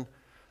salvation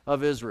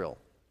of Israel.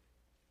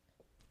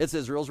 It's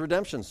Israel's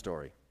redemption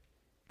story.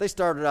 They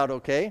started out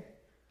okay,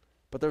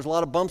 but there's a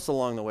lot of bumps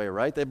along the way,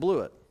 right? They blew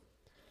it.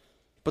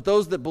 But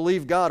those that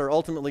believe God are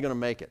ultimately going to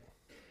make it.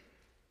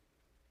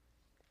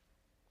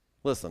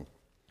 Listen,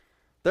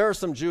 there are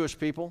some Jewish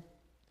people,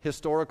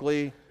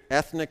 historically,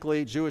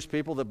 ethnically Jewish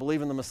people that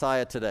believe in the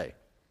Messiah today.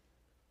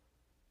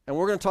 And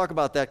we're going to talk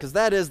about that because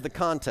that is the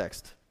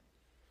context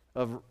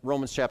of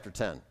Romans chapter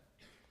 10.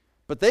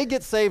 But they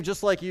get saved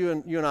just like you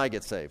and I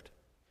get saved.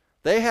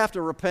 They have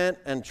to repent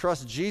and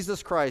trust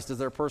Jesus Christ as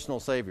their personal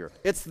Savior.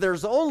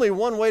 There's only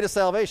one way to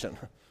salvation,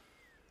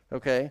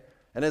 okay?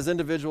 And as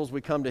individuals,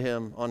 we come to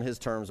Him on His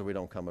terms or we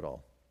don't come at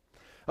all.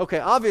 Okay,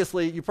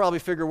 obviously, you probably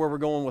figure where we're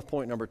going with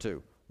point number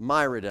 2,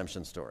 my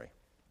redemption story.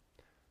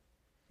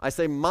 I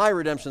say my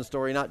redemption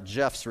story, not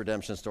Jeff's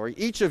redemption story.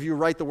 Each of you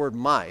write the word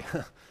my.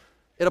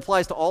 It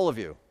applies to all of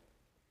you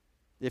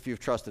if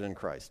you've trusted in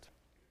Christ.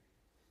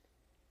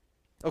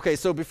 Okay,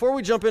 so before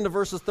we jump into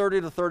verses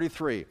 30 to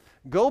 33,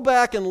 go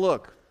back and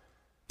look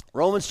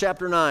Romans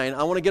chapter 9.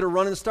 I want to get a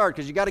running start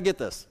because you got to get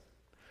this.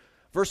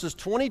 Verses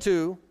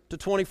 22 to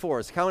 24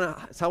 is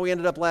how we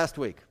ended up last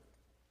week.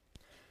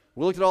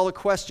 We looked at all the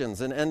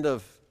questions and end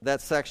of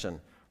that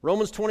section.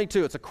 Romans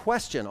 22, it's a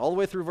question all the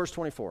way through verse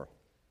 24,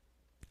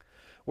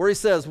 where he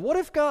says, "What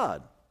if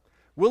God,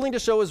 willing to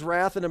show his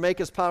wrath and to make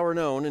his power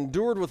known,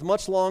 endured with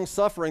much long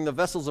suffering the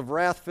vessels of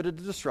wrath fitted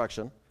to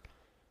destruction,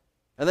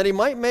 and that he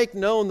might make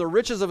known the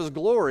riches of his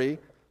glory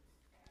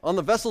on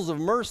the vessels of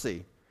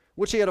mercy,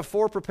 which he had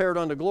afore prepared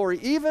unto glory,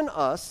 even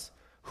us,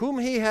 whom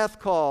he hath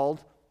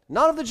called,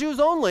 not of the Jews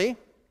only,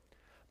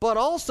 but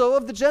also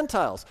of the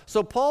Gentiles."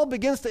 So Paul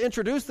begins to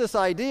introduce this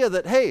idea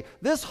that, hey,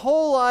 this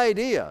whole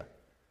idea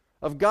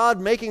of God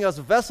making us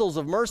vessels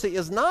of mercy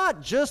is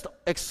not just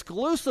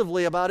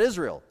exclusively about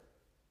Israel.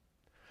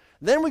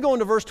 Then we go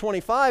into verse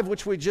 25,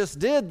 which we just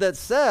did, that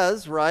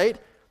says, right,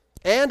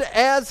 "And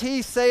as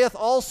he saith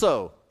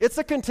also." It's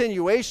a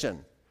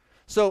continuation.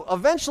 So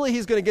eventually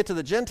he's going to get to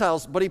the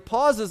Gentiles, but he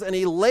pauses and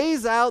he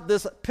lays out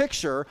this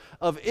picture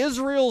of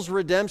Israel's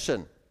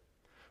redemption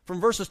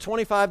from verses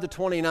 25 to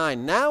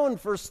 29. Now in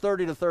verse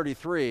 30 to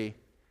 33,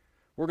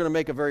 we're going to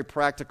make a very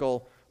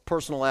practical,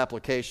 personal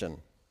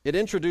application. It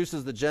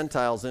introduces the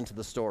Gentiles into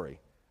the story,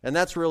 and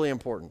that's really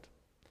important.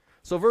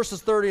 So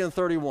verses 30 and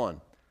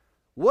 31.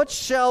 "What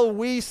shall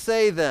we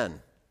say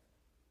then?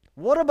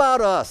 What about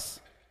us?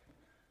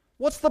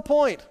 What's the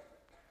point?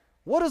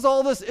 What does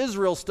all this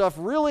Israel stuff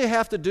really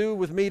have to do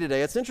with me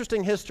today? It's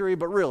interesting history,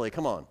 but really,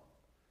 come on."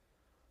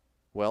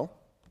 Well,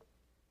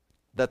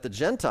 "that the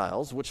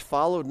Gentiles, which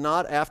followed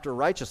not after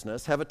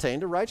righteousness, have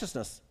attained to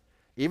righteousness,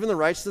 even the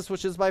righteousness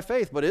which is by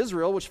faith. But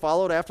Israel, which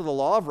followed after the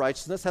law of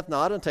righteousness, hath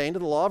not attained to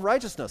the law of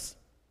righteousness."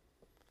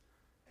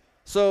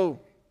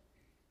 So,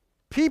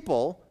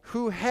 people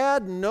who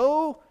had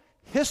no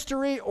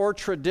history or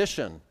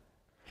tradition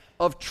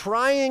of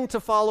trying to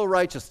follow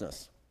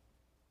righteousness,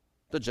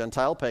 the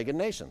Gentile pagan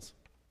nations,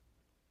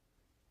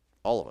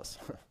 all of us,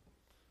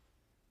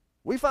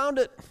 we found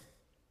it.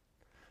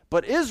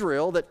 But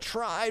Israel, that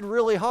tried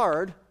really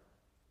hard,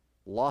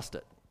 lost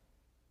it.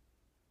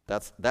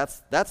 That's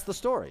the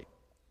story.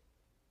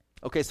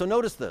 Okay, so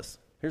notice this.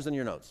 Here's in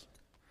your notes.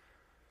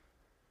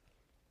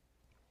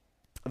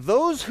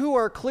 Those who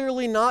are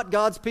clearly not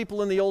God's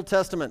people in the Old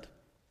Testament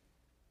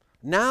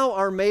now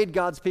are made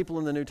God's people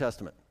in the New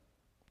Testament,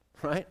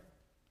 right?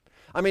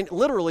 I mean,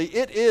 literally,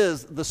 it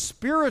is the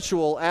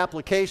spiritual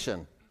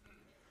application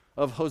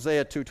of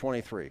Hosea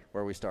 2:23,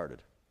 where we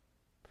started.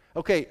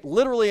 Okay,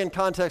 literally in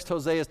context,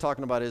 Hosea is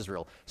talking about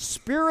Israel.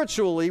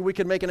 Spiritually, we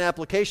can make an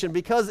application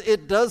because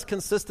it does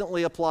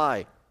consistently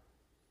apply.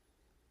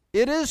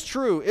 It is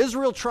true.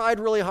 Israel tried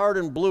really hard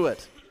and blew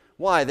it.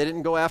 Why? They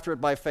didn't go after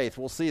it by faith.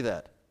 We'll see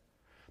that.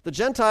 The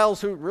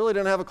Gentiles, who really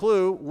didn't have a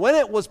clue, when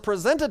it was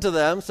presented to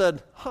them,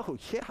 said, "Oh,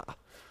 yeah,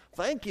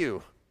 thank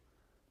you."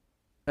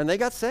 And they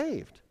got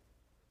saved.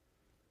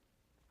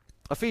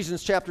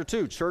 Ephesians chapter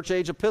 2, church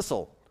age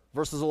epistle,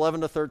 verses 11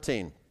 to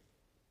 13.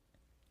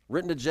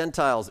 Written to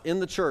Gentiles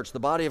in the church, the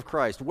body of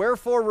Christ.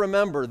 "Wherefore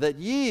remember that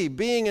ye,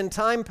 being in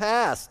time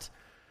past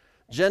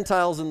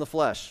Gentiles in the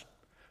flesh,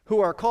 who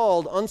are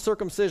called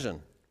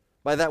uncircumcision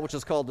by that which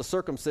is called the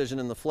circumcision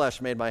in the flesh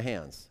made by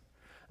hands,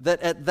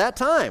 that at that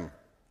time,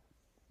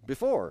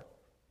 before,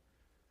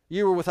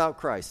 ye were without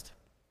Christ,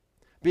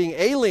 being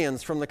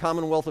aliens from the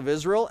commonwealth of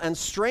Israel and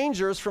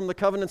strangers from the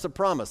covenants of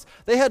promise."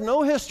 They had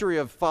no history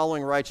of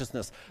following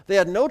righteousness. They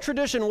had no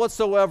tradition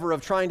whatsoever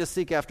of trying to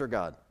seek after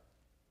God.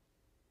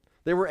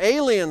 They were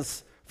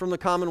aliens from the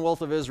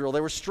commonwealth of Israel. They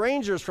were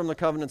strangers from the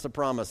covenants of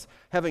promise,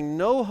 having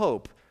no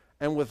hope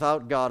and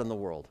without God in the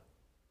world.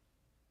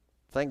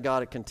 Thank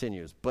God it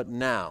continues. "But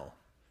now,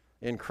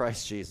 in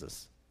Christ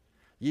Jesus,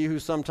 ye who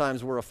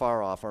sometimes were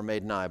afar off are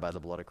made nigh by the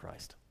blood of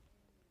Christ."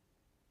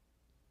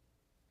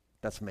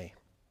 That's me.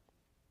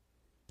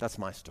 That's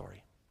my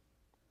story.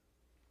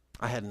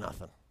 I had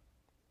nothing.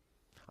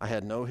 I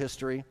had no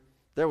history.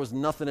 There was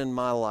nothing in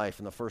my life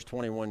in the first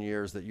 21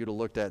 years that you'd have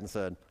looked at and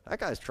said, "That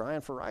guy's trying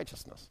for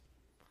righteousness."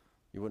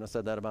 You wouldn't have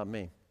said that about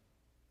me.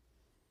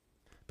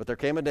 But there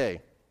came a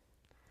day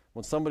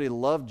when somebody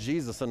loved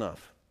Jesus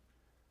enough,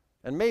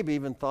 and maybe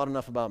even thought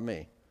enough about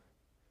me,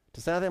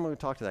 to say, "I think I'm going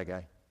to talk to that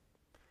guy.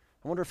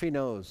 I wonder if he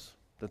knows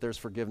that there's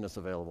forgiveness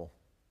available."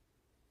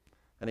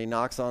 And he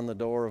knocks on the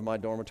door of my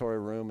dormitory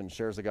room and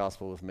shares the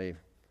gospel with me.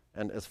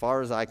 And as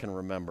far as I can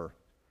remember,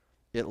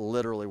 it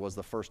literally was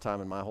the first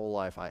time in my whole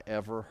life I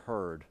ever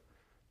heard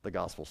the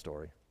gospel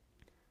story.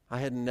 I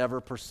had never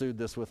pursued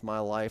this with my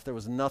life. There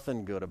was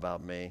nothing good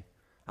about me.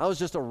 I was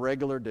just a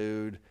regular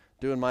dude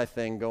doing my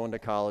thing, going to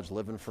college,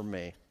 living for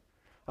me.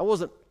 I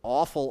wasn't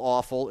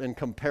awful in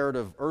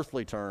comparative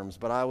earthly terms,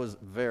 but I was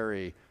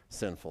very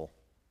sinful.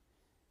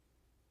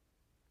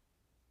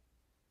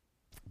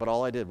 But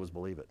all I did was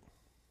believe it.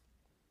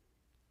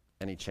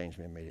 And he changed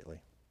me immediately.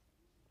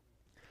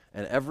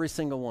 And every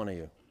single one of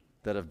you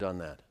that have done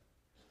that,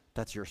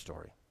 that's your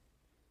story.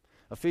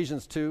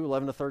 Ephesians 2,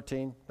 11 to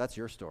 13, that's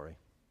your story.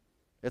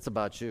 It's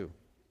about you.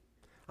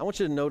 I want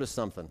you to notice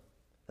something,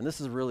 and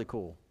this is really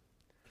cool.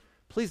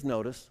 Please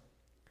notice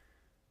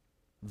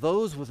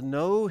those with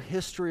no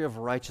history of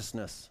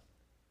righteousness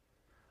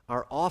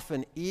are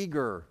often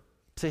eager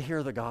to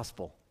hear the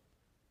gospel.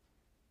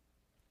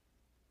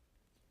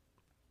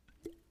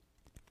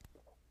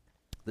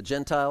 The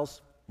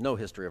Gentiles, no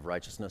history of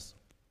righteousness.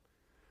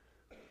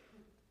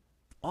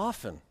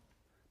 Often,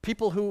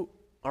 people who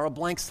are a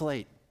blank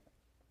slate,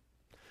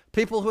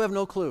 people who have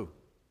no clue,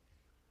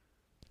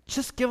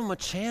 just give them a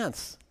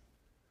chance.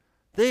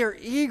 They are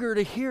eager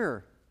to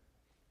hear.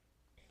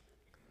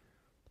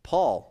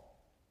 Paul,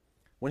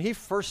 when he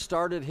first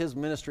started his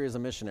ministry as a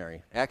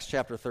missionary, Acts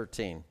chapter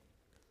 13,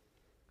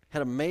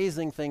 had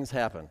amazing things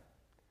happen.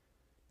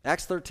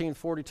 Acts 13,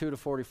 42 to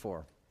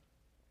 44.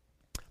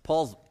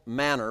 Paul's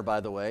manner, by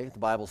the way, the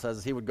Bible says,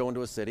 is he would go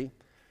into a city.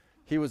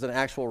 He was an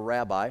actual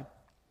rabbi.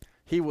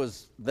 He would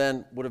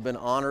have been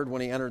honored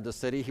when he entered the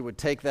city. He would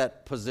take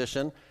that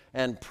position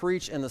and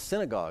preach in the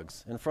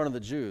synagogues in front of the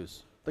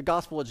Jews the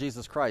gospel of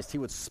Jesus Christ. He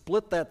would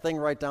split that thing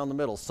right down the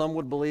middle. Some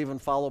would believe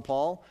and follow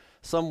Paul.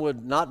 Some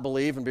would not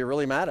believe and be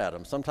really mad at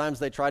him. Sometimes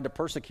they tried to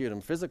persecute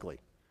him physically.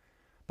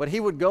 But he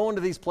would go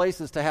into these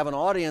places to have an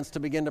audience to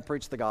begin to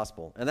preach the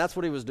gospel. And that's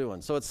what he was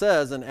doing. So it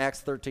says in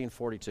Acts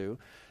 13:42,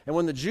 and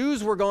when the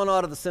Jews were gone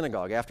out of the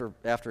synagogue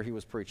after he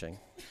was preaching,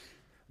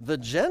 the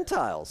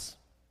Gentiles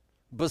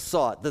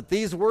besought that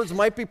these words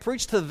might be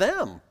preached to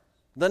them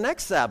the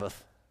next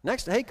Sabbath.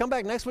 Hey, come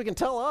back next week and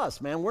tell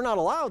us, man, we're not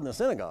allowed in the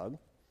synagogue.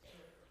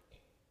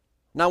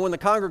 Now, when the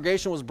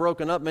congregation was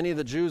broken up, many of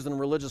the Jews and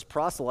religious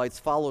proselytes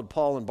followed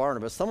Paul and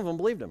Barnabas. Some of them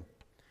believed him,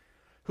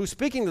 who,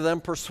 speaking to them,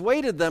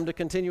 persuaded them to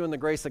continue in the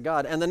grace of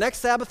God. And the next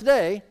Sabbath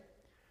day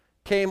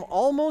came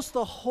almost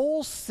the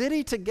whole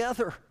city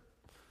together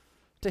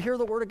to hear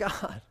the word of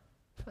God.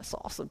 That's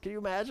awesome. Can you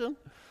imagine?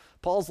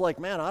 Paul's like,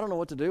 man, I don't know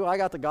what to do. I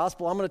got the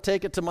gospel. I'm going to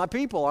take it to my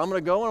people. I'm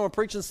going to go and I'm going to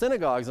preach in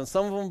synagogues. And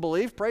some of them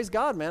believed. Praise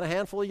God, man. A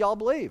handful of y'all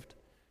believed.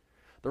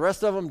 The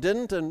rest of them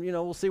didn't, and,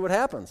 we'll see what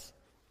happens.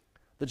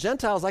 The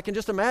Gentiles, I can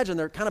just imagine,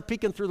 they're kind of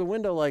peeking through the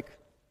window like,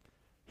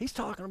 he's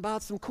talking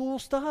about some cool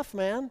stuff,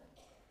 man.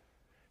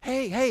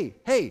 Hey,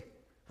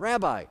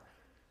 Rabbi,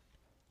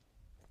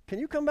 can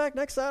you come back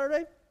next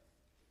Saturday?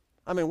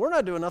 I mean, we're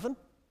not doing nothing.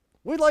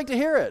 We'd like to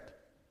hear it.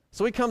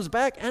 So he comes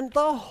back, and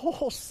the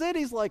whole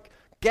city's like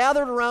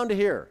gathered around to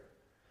hear.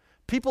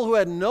 People who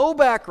had no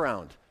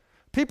background,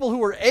 people who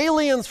were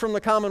aliens from the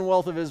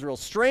commonwealth of Israel,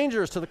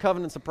 strangers to the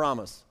covenants of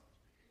promise.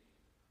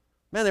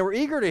 Man, they were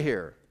eager to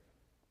hear.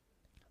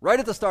 Right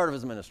at the start of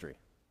his ministry.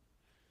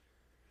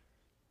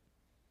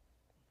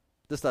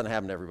 This doesn't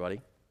happen to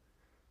everybody.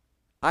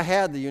 I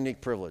had the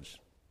unique privilege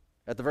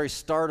at the very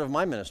start of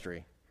my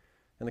ministry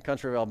in the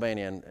country of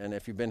Albania, and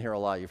if you've been here a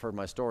lot, you've heard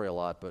my story a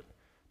lot, but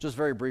just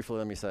very briefly,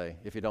 let me say,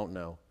 if you don't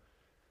know.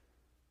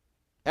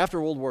 After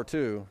World War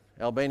II,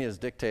 Albania's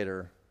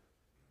dictator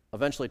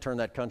eventually turned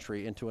that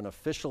country into an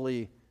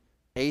officially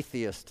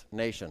atheist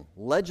nation,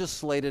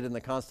 legislated in the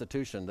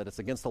Constitution that it's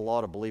against the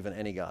law to believe in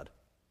any God.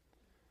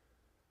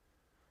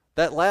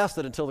 That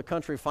lasted until the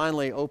country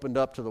finally opened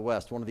up to the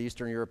West, one of the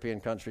Eastern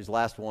European countries,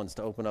 last ones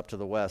to open up to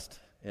the West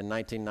in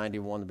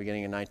 1991, the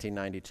beginning of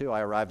 1992. I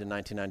arrived in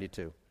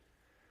 1992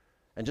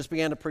 and just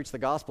began to preach the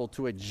gospel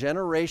to a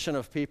generation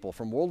of people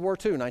from World War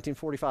II,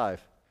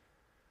 1945,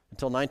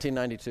 until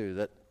 1992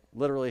 that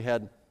literally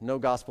had no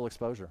gospel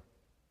exposure.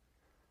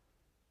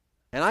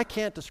 And I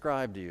can't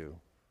describe to you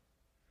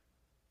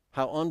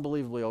how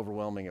unbelievably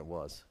overwhelming it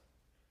was.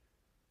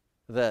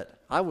 That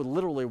I would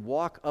literally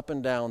walk up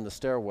and down the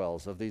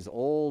stairwells of these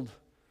old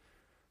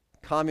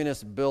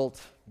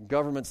communist-built,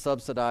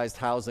 government-subsidized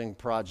housing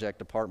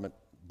project apartment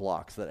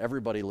blocks that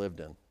everybody lived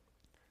in.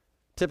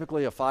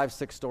 Typically a 5,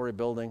 6-story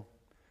building.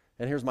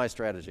 And here's my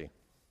strategy.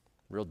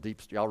 Real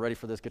deep. Y'all ready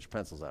for this? Get your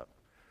pencils out.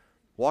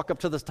 Walk up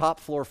to the top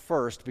floor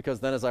first,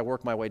 because then as I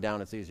work my way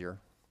down, it's easier.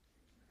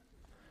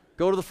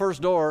 Go to the first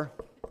door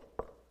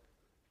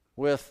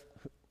with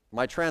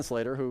my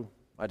translator, who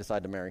I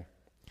decided to marry.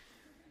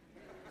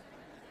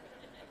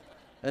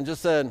 And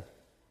just said,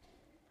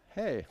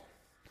 hey.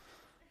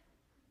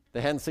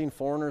 They hadn't seen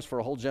foreigners for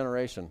a whole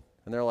generation.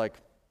 And they're like,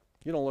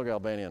 you don't look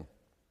Albanian.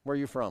 Where are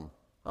you from?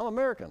 I'm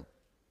American.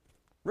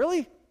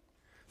 Really?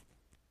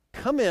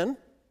 Come in,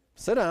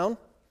 sit down,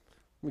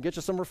 let me get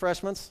you some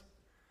refreshments.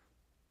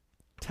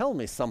 Tell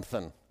me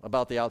something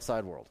about the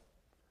outside world.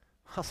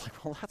 I was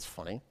like, well, that's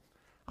funny.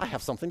 I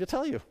have something to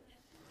tell you.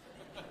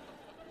 And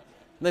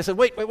they said,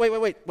 wait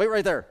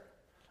right there.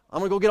 I'm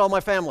going to go get all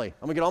my family.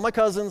 I'm going to get all my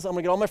cousins. I'm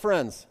going to get all my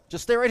friends.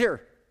 Just stay right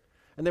here.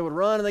 And they would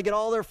run, and they'd get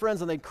all their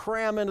friends, and they'd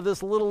cram into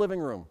this little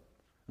living room.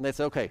 And they'd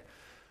say, okay,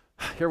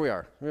 here we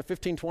are. We have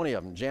 15, 20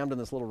 of them jammed in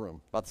this little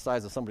room, about the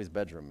size of somebody's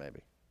bedroom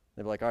maybe.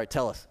 They'd be like, all right,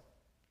 tell us.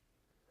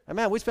 And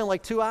man, we spent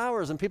like 2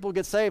 hours, and people would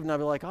get saved, and I'd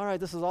be like, all right,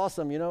 this is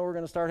awesome. We're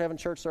going to start having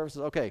church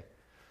services. Okay,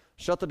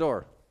 shut the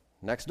door.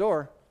 Next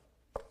door.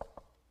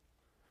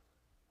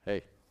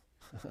 Hey.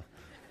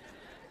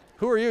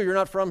 Who are you? You're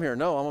not from here.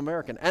 No, I'm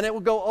American. And it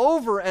would go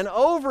over and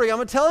over again.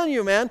 I'm telling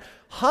you, man,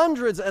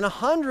 hundreds and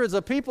hundreds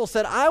of people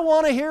said, I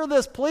want to hear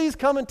this. Please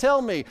come and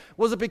tell me.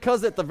 Was it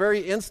because at the very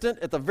instant,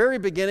 at the very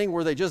beginning,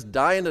 were they just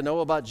dying to know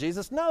about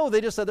Jesus? No,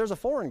 they just said, there's a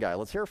foreign guy.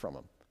 Let's hear from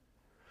him.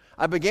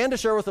 I began to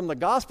share with them the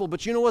gospel,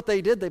 but you know what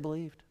they did? They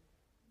believed.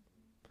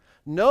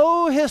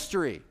 No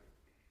history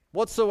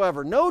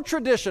whatsoever, no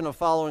tradition of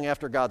following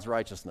after God's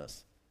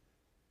righteousness,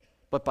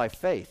 but by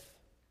faith.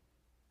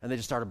 And they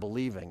just started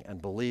believing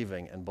and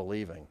believing and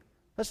believing.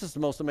 That's just the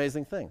most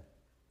amazing thing.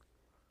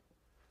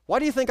 Why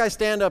do you think I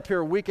stand up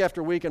here week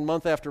after week and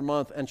month after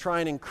month and try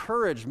and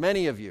encourage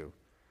many of you?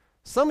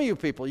 Some of you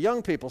people,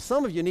 young people,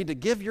 some of you need to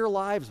give your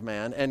lives,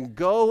 man, and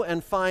go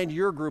and find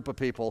your group of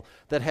people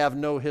that have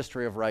no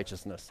history of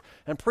righteousness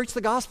and preach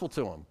the gospel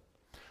to them.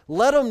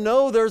 Let them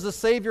know there's a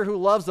Savior who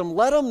loves them.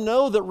 Let them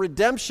know that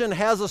redemption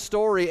has a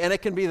story and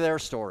it can be their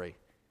story.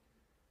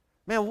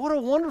 Man, what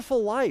a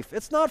wonderful life.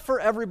 It's not for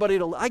everybody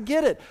to, I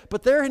get it,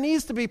 but there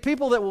needs to be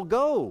people that will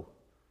go.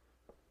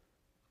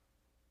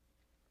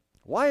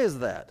 Why is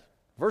that?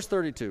 Verse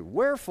 32,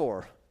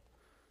 wherefore?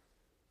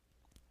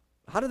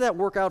 How did that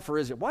work out for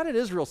Israel? Why did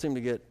Israel seem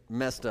to get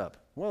messed up?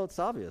 Well, it's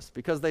obvious,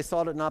 because they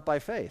sought it not by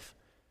faith,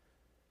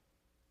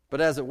 but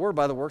as it were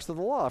by the works of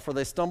the law, for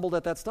they stumbled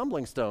at that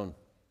stumbling stone.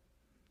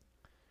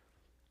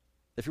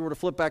 If you were to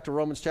flip back to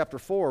Romans chapter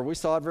 4, we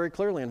saw it very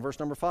clearly in verse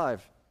number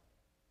 5.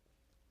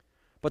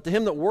 But to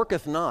him that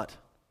worketh not,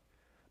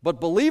 but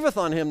believeth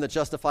on him that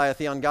justifieth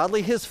the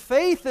ungodly, his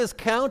faith is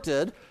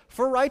counted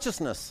for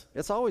righteousness.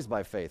 It's always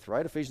by faith,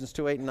 right? Ephesians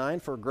 2, 8, and 9,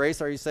 for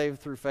grace are you saved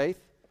through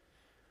faith,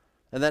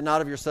 and that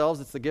not of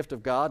yourselves, it's the gift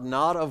of God,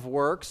 not of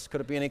works.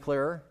 Could it be any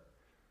clearer?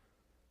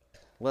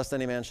 Lest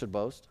any man should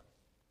boast.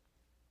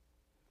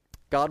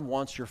 God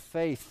wants your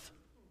faith,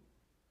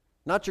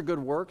 not your good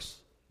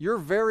works. Your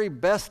very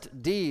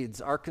best deeds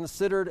are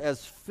considered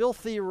as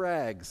filthy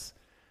rags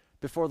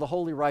before the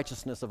holy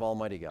righteousness of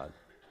Almighty God.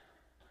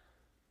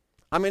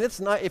 I mean, it's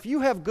not, if you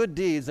have good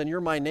deeds and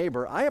you're my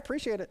neighbor, I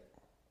appreciate it.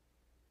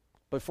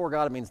 But before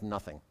God, it means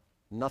nothing.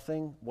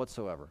 Nothing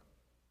whatsoever.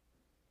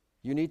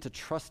 You need to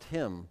trust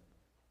Him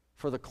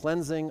for the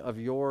cleansing of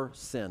your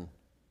sin.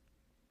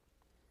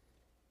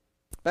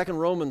 Back in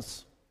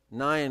Romans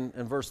 9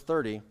 and verse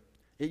 30,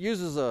 it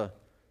uses an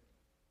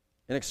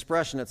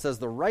expression. It says,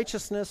 the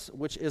righteousness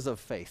which is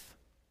of faith.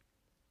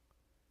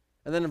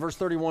 And then in verse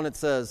 31 it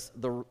says,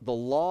 the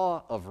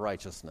law of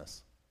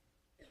righteousness.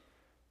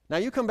 Now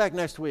you come back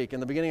next week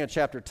in the beginning of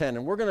chapter 10,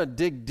 and we're going to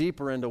dig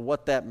deeper into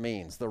what that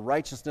means, the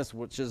righteousness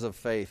which is of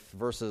faith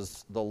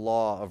versus the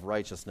law of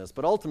righteousness.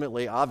 But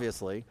ultimately,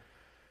 obviously,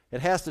 it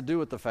has to do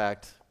with the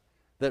fact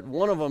that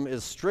one of them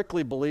is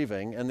strictly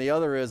believing, and the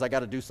other is, I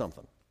got to do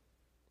something.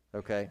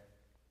 Okay?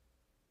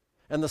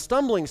 And the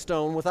stumbling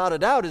stone, without a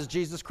doubt, is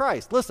Jesus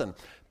Christ. Listen,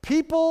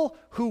 people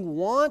who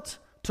want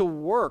to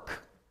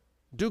work,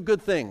 do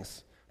good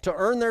things, to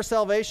earn their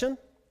salvation,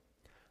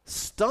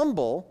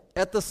 stumble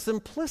at the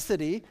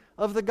simplicity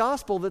of the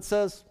gospel that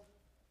says,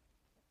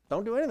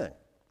 don't do anything,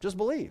 just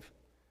believe.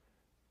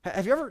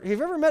 Have you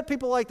ever met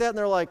people like that and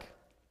they're like,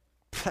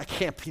 that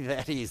can't be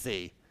that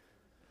easy.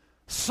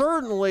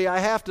 Certainly I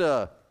have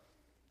to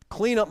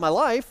clean up my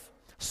life.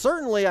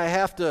 Certainly I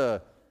have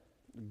to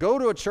go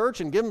to a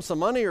church and give them some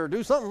money or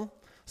do something.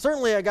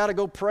 Certainly I got to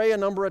go pray a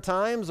number of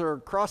times or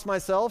cross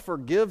myself or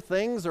give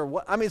things or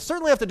what. I mean,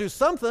 certainly I have to do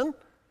something.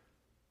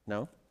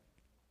 No,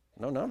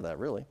 none of that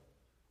really.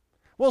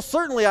 Well,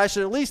 certainly I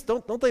should at least,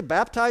 don't they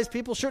baptize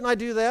people? Shouldn't I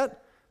do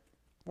that?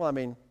 Well, I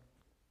mean,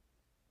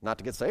 not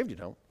to get saved, you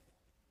don't.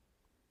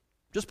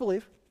 Just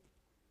believe.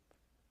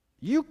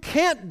 You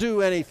can't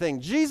do anything.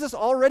 Jesus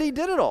already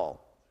did it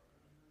all.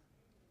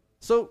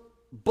 So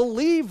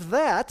believe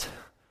that,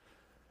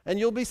 and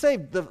you'll be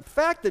saved. The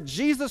fact that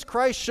Jesus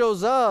Christ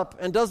shows up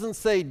and doesn't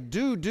say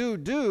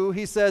do,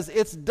 he says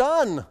it's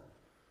done.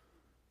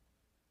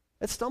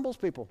 It stumbles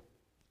people.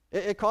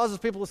 It causes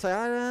people to say,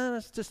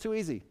 it's just too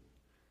easy.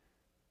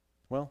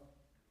 Well,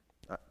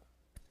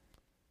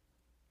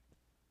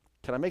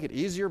 can I make it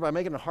easier by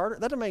making it harder?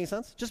 That doesn't make any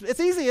sense.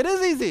 It's easy. It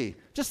is easy.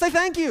 Just say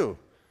thank you.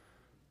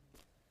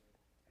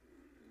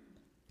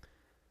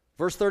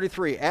 Verse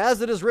 33,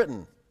 as it is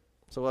written.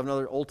 So we'll have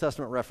another Old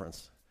Testament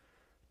reference.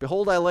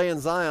 Behold, I lay in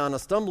Zion a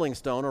stumbling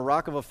stone, a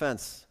rock of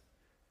offense,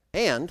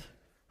 and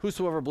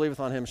whosoever believeth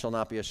on him shall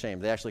not be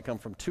ashamed. They actually come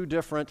from two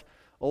different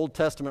Old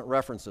Testament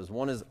references.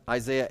 One is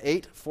Isaiah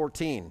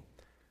 8:14.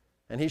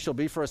 And he shall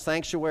be for a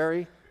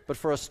sanctuary, but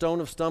for a stone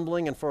of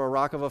stumbling and for a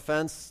rock of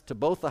offense to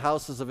both the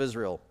houses of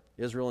Israel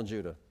and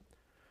Judah.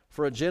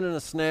 For a gin and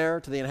a snare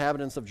to the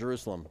inhabitants of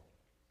Jerusalem.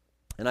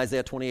 In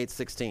Isaiah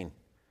 28:16.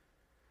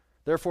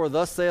 Therefore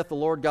thus saith the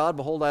Lord God,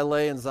 behold, I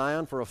lay in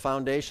Zion for a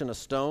foundation, a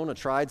stone, a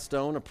tried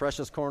stone, a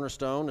precious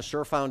cornerstone, a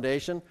sure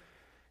foundation.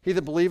 He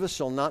that believeth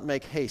shall not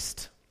make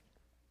haste.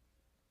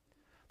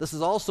 This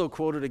is also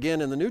quoted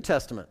again in the New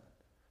Testament.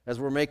 As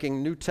we're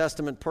making New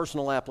Testament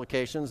personal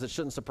applications, it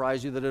shouldn't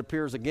surprise you that it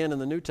appears again in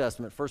the New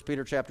Testament, 1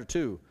 Peter chapter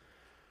 2,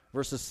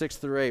 verses 6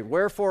 through 8.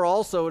 Wherefore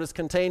also it is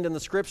contained in the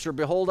Scripture,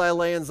 behold, I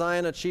lay in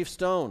Zion a chief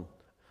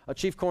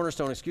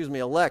cornerstone,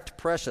 elect,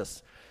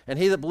 precious, and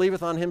he that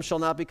believeth on him shall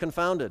not be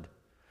confounded.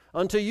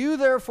 Unto you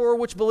therefore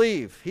which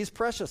believe, he's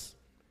precious.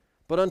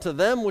 But unto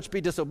them which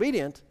be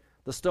disobedient,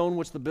 the stone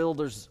which the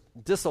builders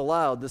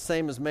disallowed, the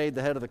same is made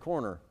the head of the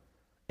corner,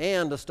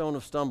 and a stone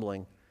of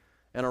stumbling,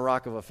 and a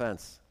rock of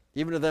offense,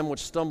 even to them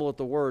which stumble at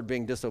the word,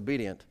 being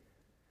disobedient,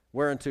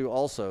 whereunto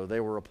also they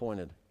were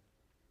appointed.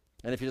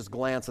 And if you just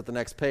glance at the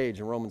next page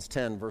in Romans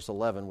 10, verse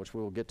 11, which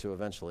we will get to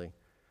eventually,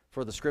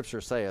 for the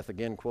scripture saith,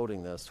 again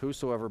quoting this,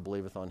 whosoever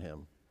believeth on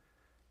him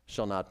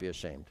shall not be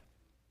ashamed.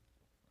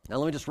 Now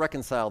let me just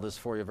reconcile this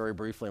for you very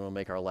briefly, and we'll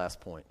make our last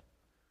point.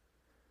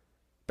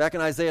 Back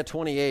in Isaiah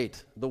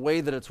 28, the way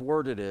that it's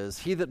worded is,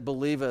 he that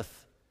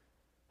believeth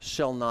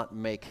shall not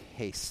make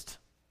haste.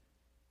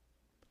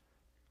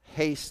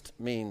 Haste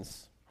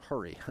means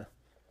hurry.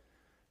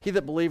 He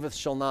that believeth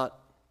shall not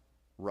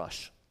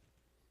rush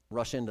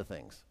into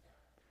things.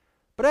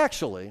 But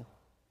actually,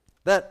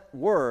 that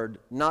word,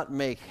 not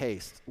make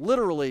haste,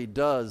 literally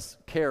does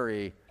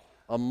carry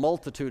a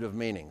multitude of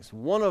meanings.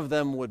 One of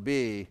them would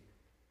be,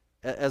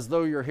 as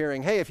though you're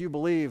hearing, hey, if you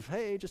believe,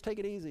 hey, just take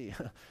it easy.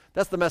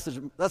 That's the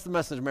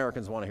message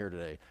Americans want to hear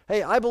today.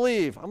 Hey, I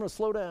believe, I'm going to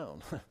slow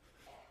down.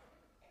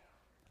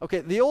 Okay,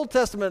 the Old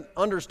Testament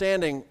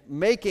understanding,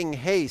 making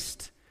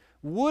haste,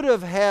 would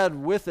have had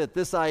with it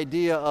this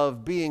idea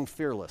of being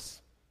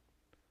fearless.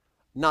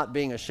 Not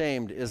being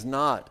ashamed is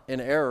not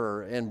an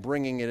error in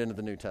bringing it into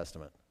the New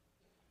Testament.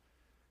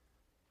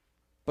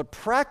 But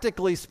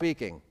practically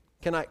speaking,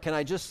 can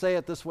I just say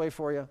it this way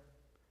for you?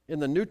 In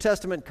the New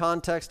Testament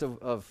context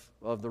of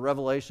the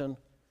Revelation,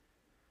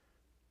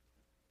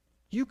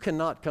 you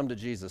cannot come to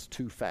Jesus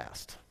too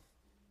fast.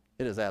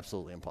 It is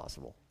absolutely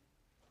impossible.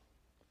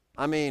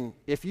 I mean,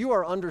 if you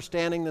are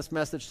understanding this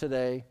message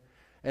today,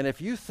 and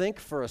if you think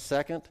for a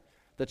second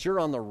that you're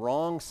on the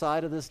wrong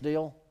side of this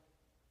deal,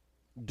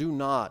 do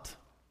not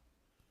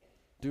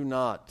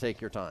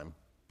take your time.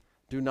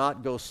 Do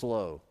not go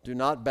slow. Do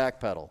not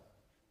backpedal.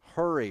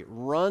 Hurry,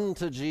 run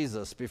to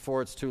Jesus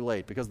before it's too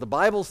late. Because the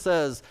Bible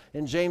says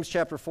in James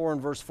chapter 4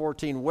 and verse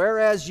 14,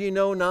 whereas ye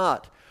know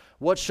not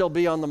what shall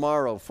be on the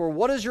morrow. For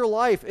what is your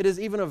life? It is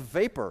even a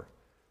vapor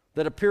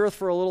that appeareth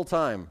for a little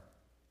time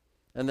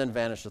and then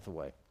vanisheth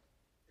away.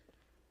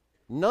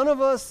 None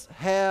of us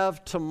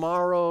have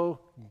tomorrow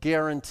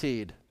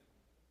guaranteed.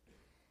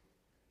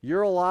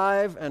 You're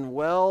alive and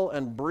well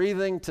and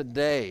breathing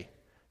today.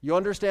 You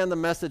understand the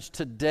message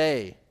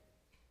today.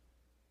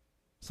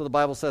 So the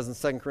Bible says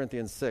in 2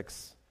 Corinthians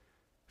 6,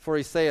 for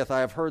he saith, I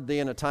have heard thee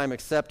in a time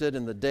accepted,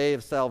 in the day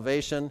of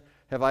salvation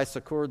have I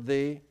succored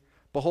thee.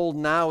 Behold,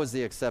 now is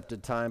the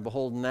accepted time.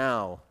 Behold,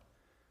 now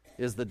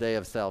is the day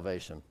of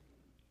salvation.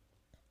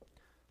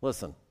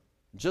 Listen,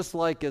 just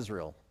like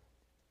Israel,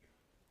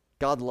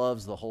 God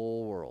loves the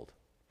whole world.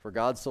 For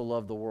God so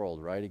loved the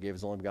world, right? He gave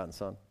his only begotten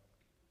Son.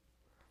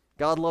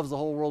 God loves the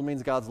whole world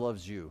means God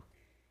loves you.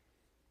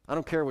 I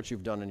don't care what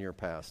you've done in your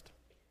past.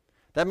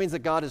 That means that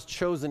God has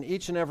chosen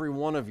each and every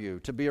one of you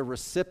to be a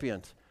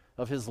recipient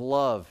of his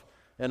love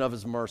and of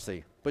his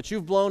mercy. But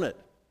you've blown it.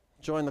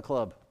 Join the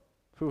club.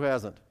 Who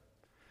hasn't?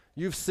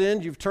 You've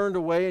sinned, you've turned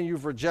away, and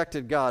you've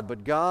rejected God.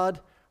 But God,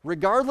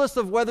 regardless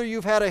of whether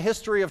you've had a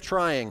history of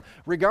trying,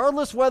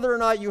 regardless whether or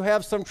not you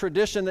have some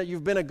tradition that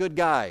you've been a good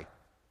guy,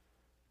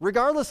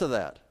 regardless of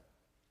that,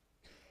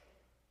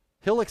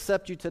 he'll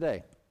accept you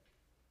today,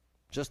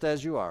 just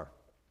as you are.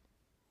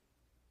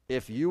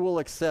 If you will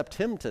accept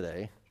him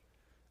today,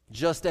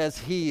 just as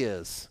he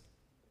is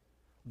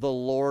the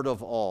Lord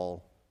of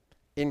all,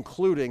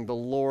 including the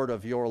Lord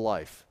of your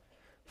life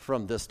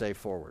from this day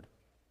forward.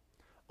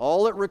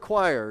 All it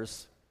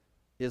requires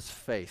is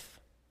faith.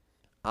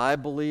 I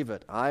believe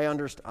it. I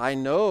understand. I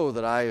know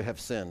that I have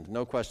sinned,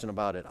 no question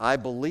about it. I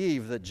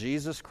believe that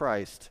Jesus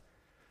Christ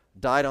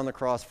died on the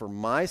cross for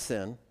my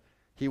sin.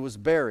 He was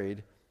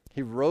buried.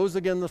 He rose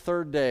again the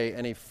third day,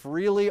 and he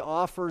freely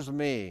offers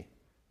me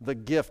the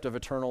gift of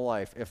eternal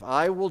life. If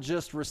I will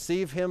just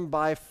receive him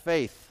by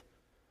faith,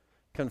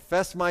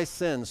 confess my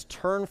sins,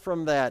 turn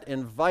from that,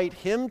 invite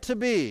him to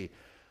be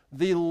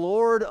the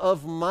Lord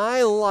of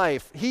my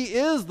life. He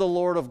is the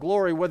Lord of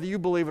glory, whether you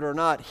believe it or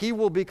not. He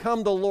will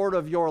become the Lord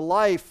of your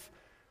life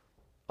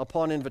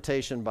upon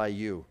invitation by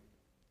you.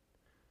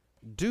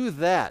 Do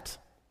that,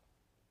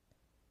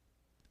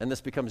 and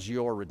this becomes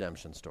your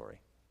redemption story.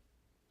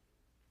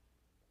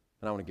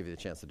 And I want to give you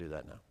the chance to do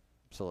that now.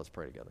 So let's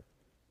pray together.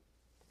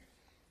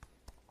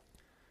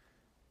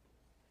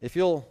 If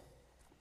you'll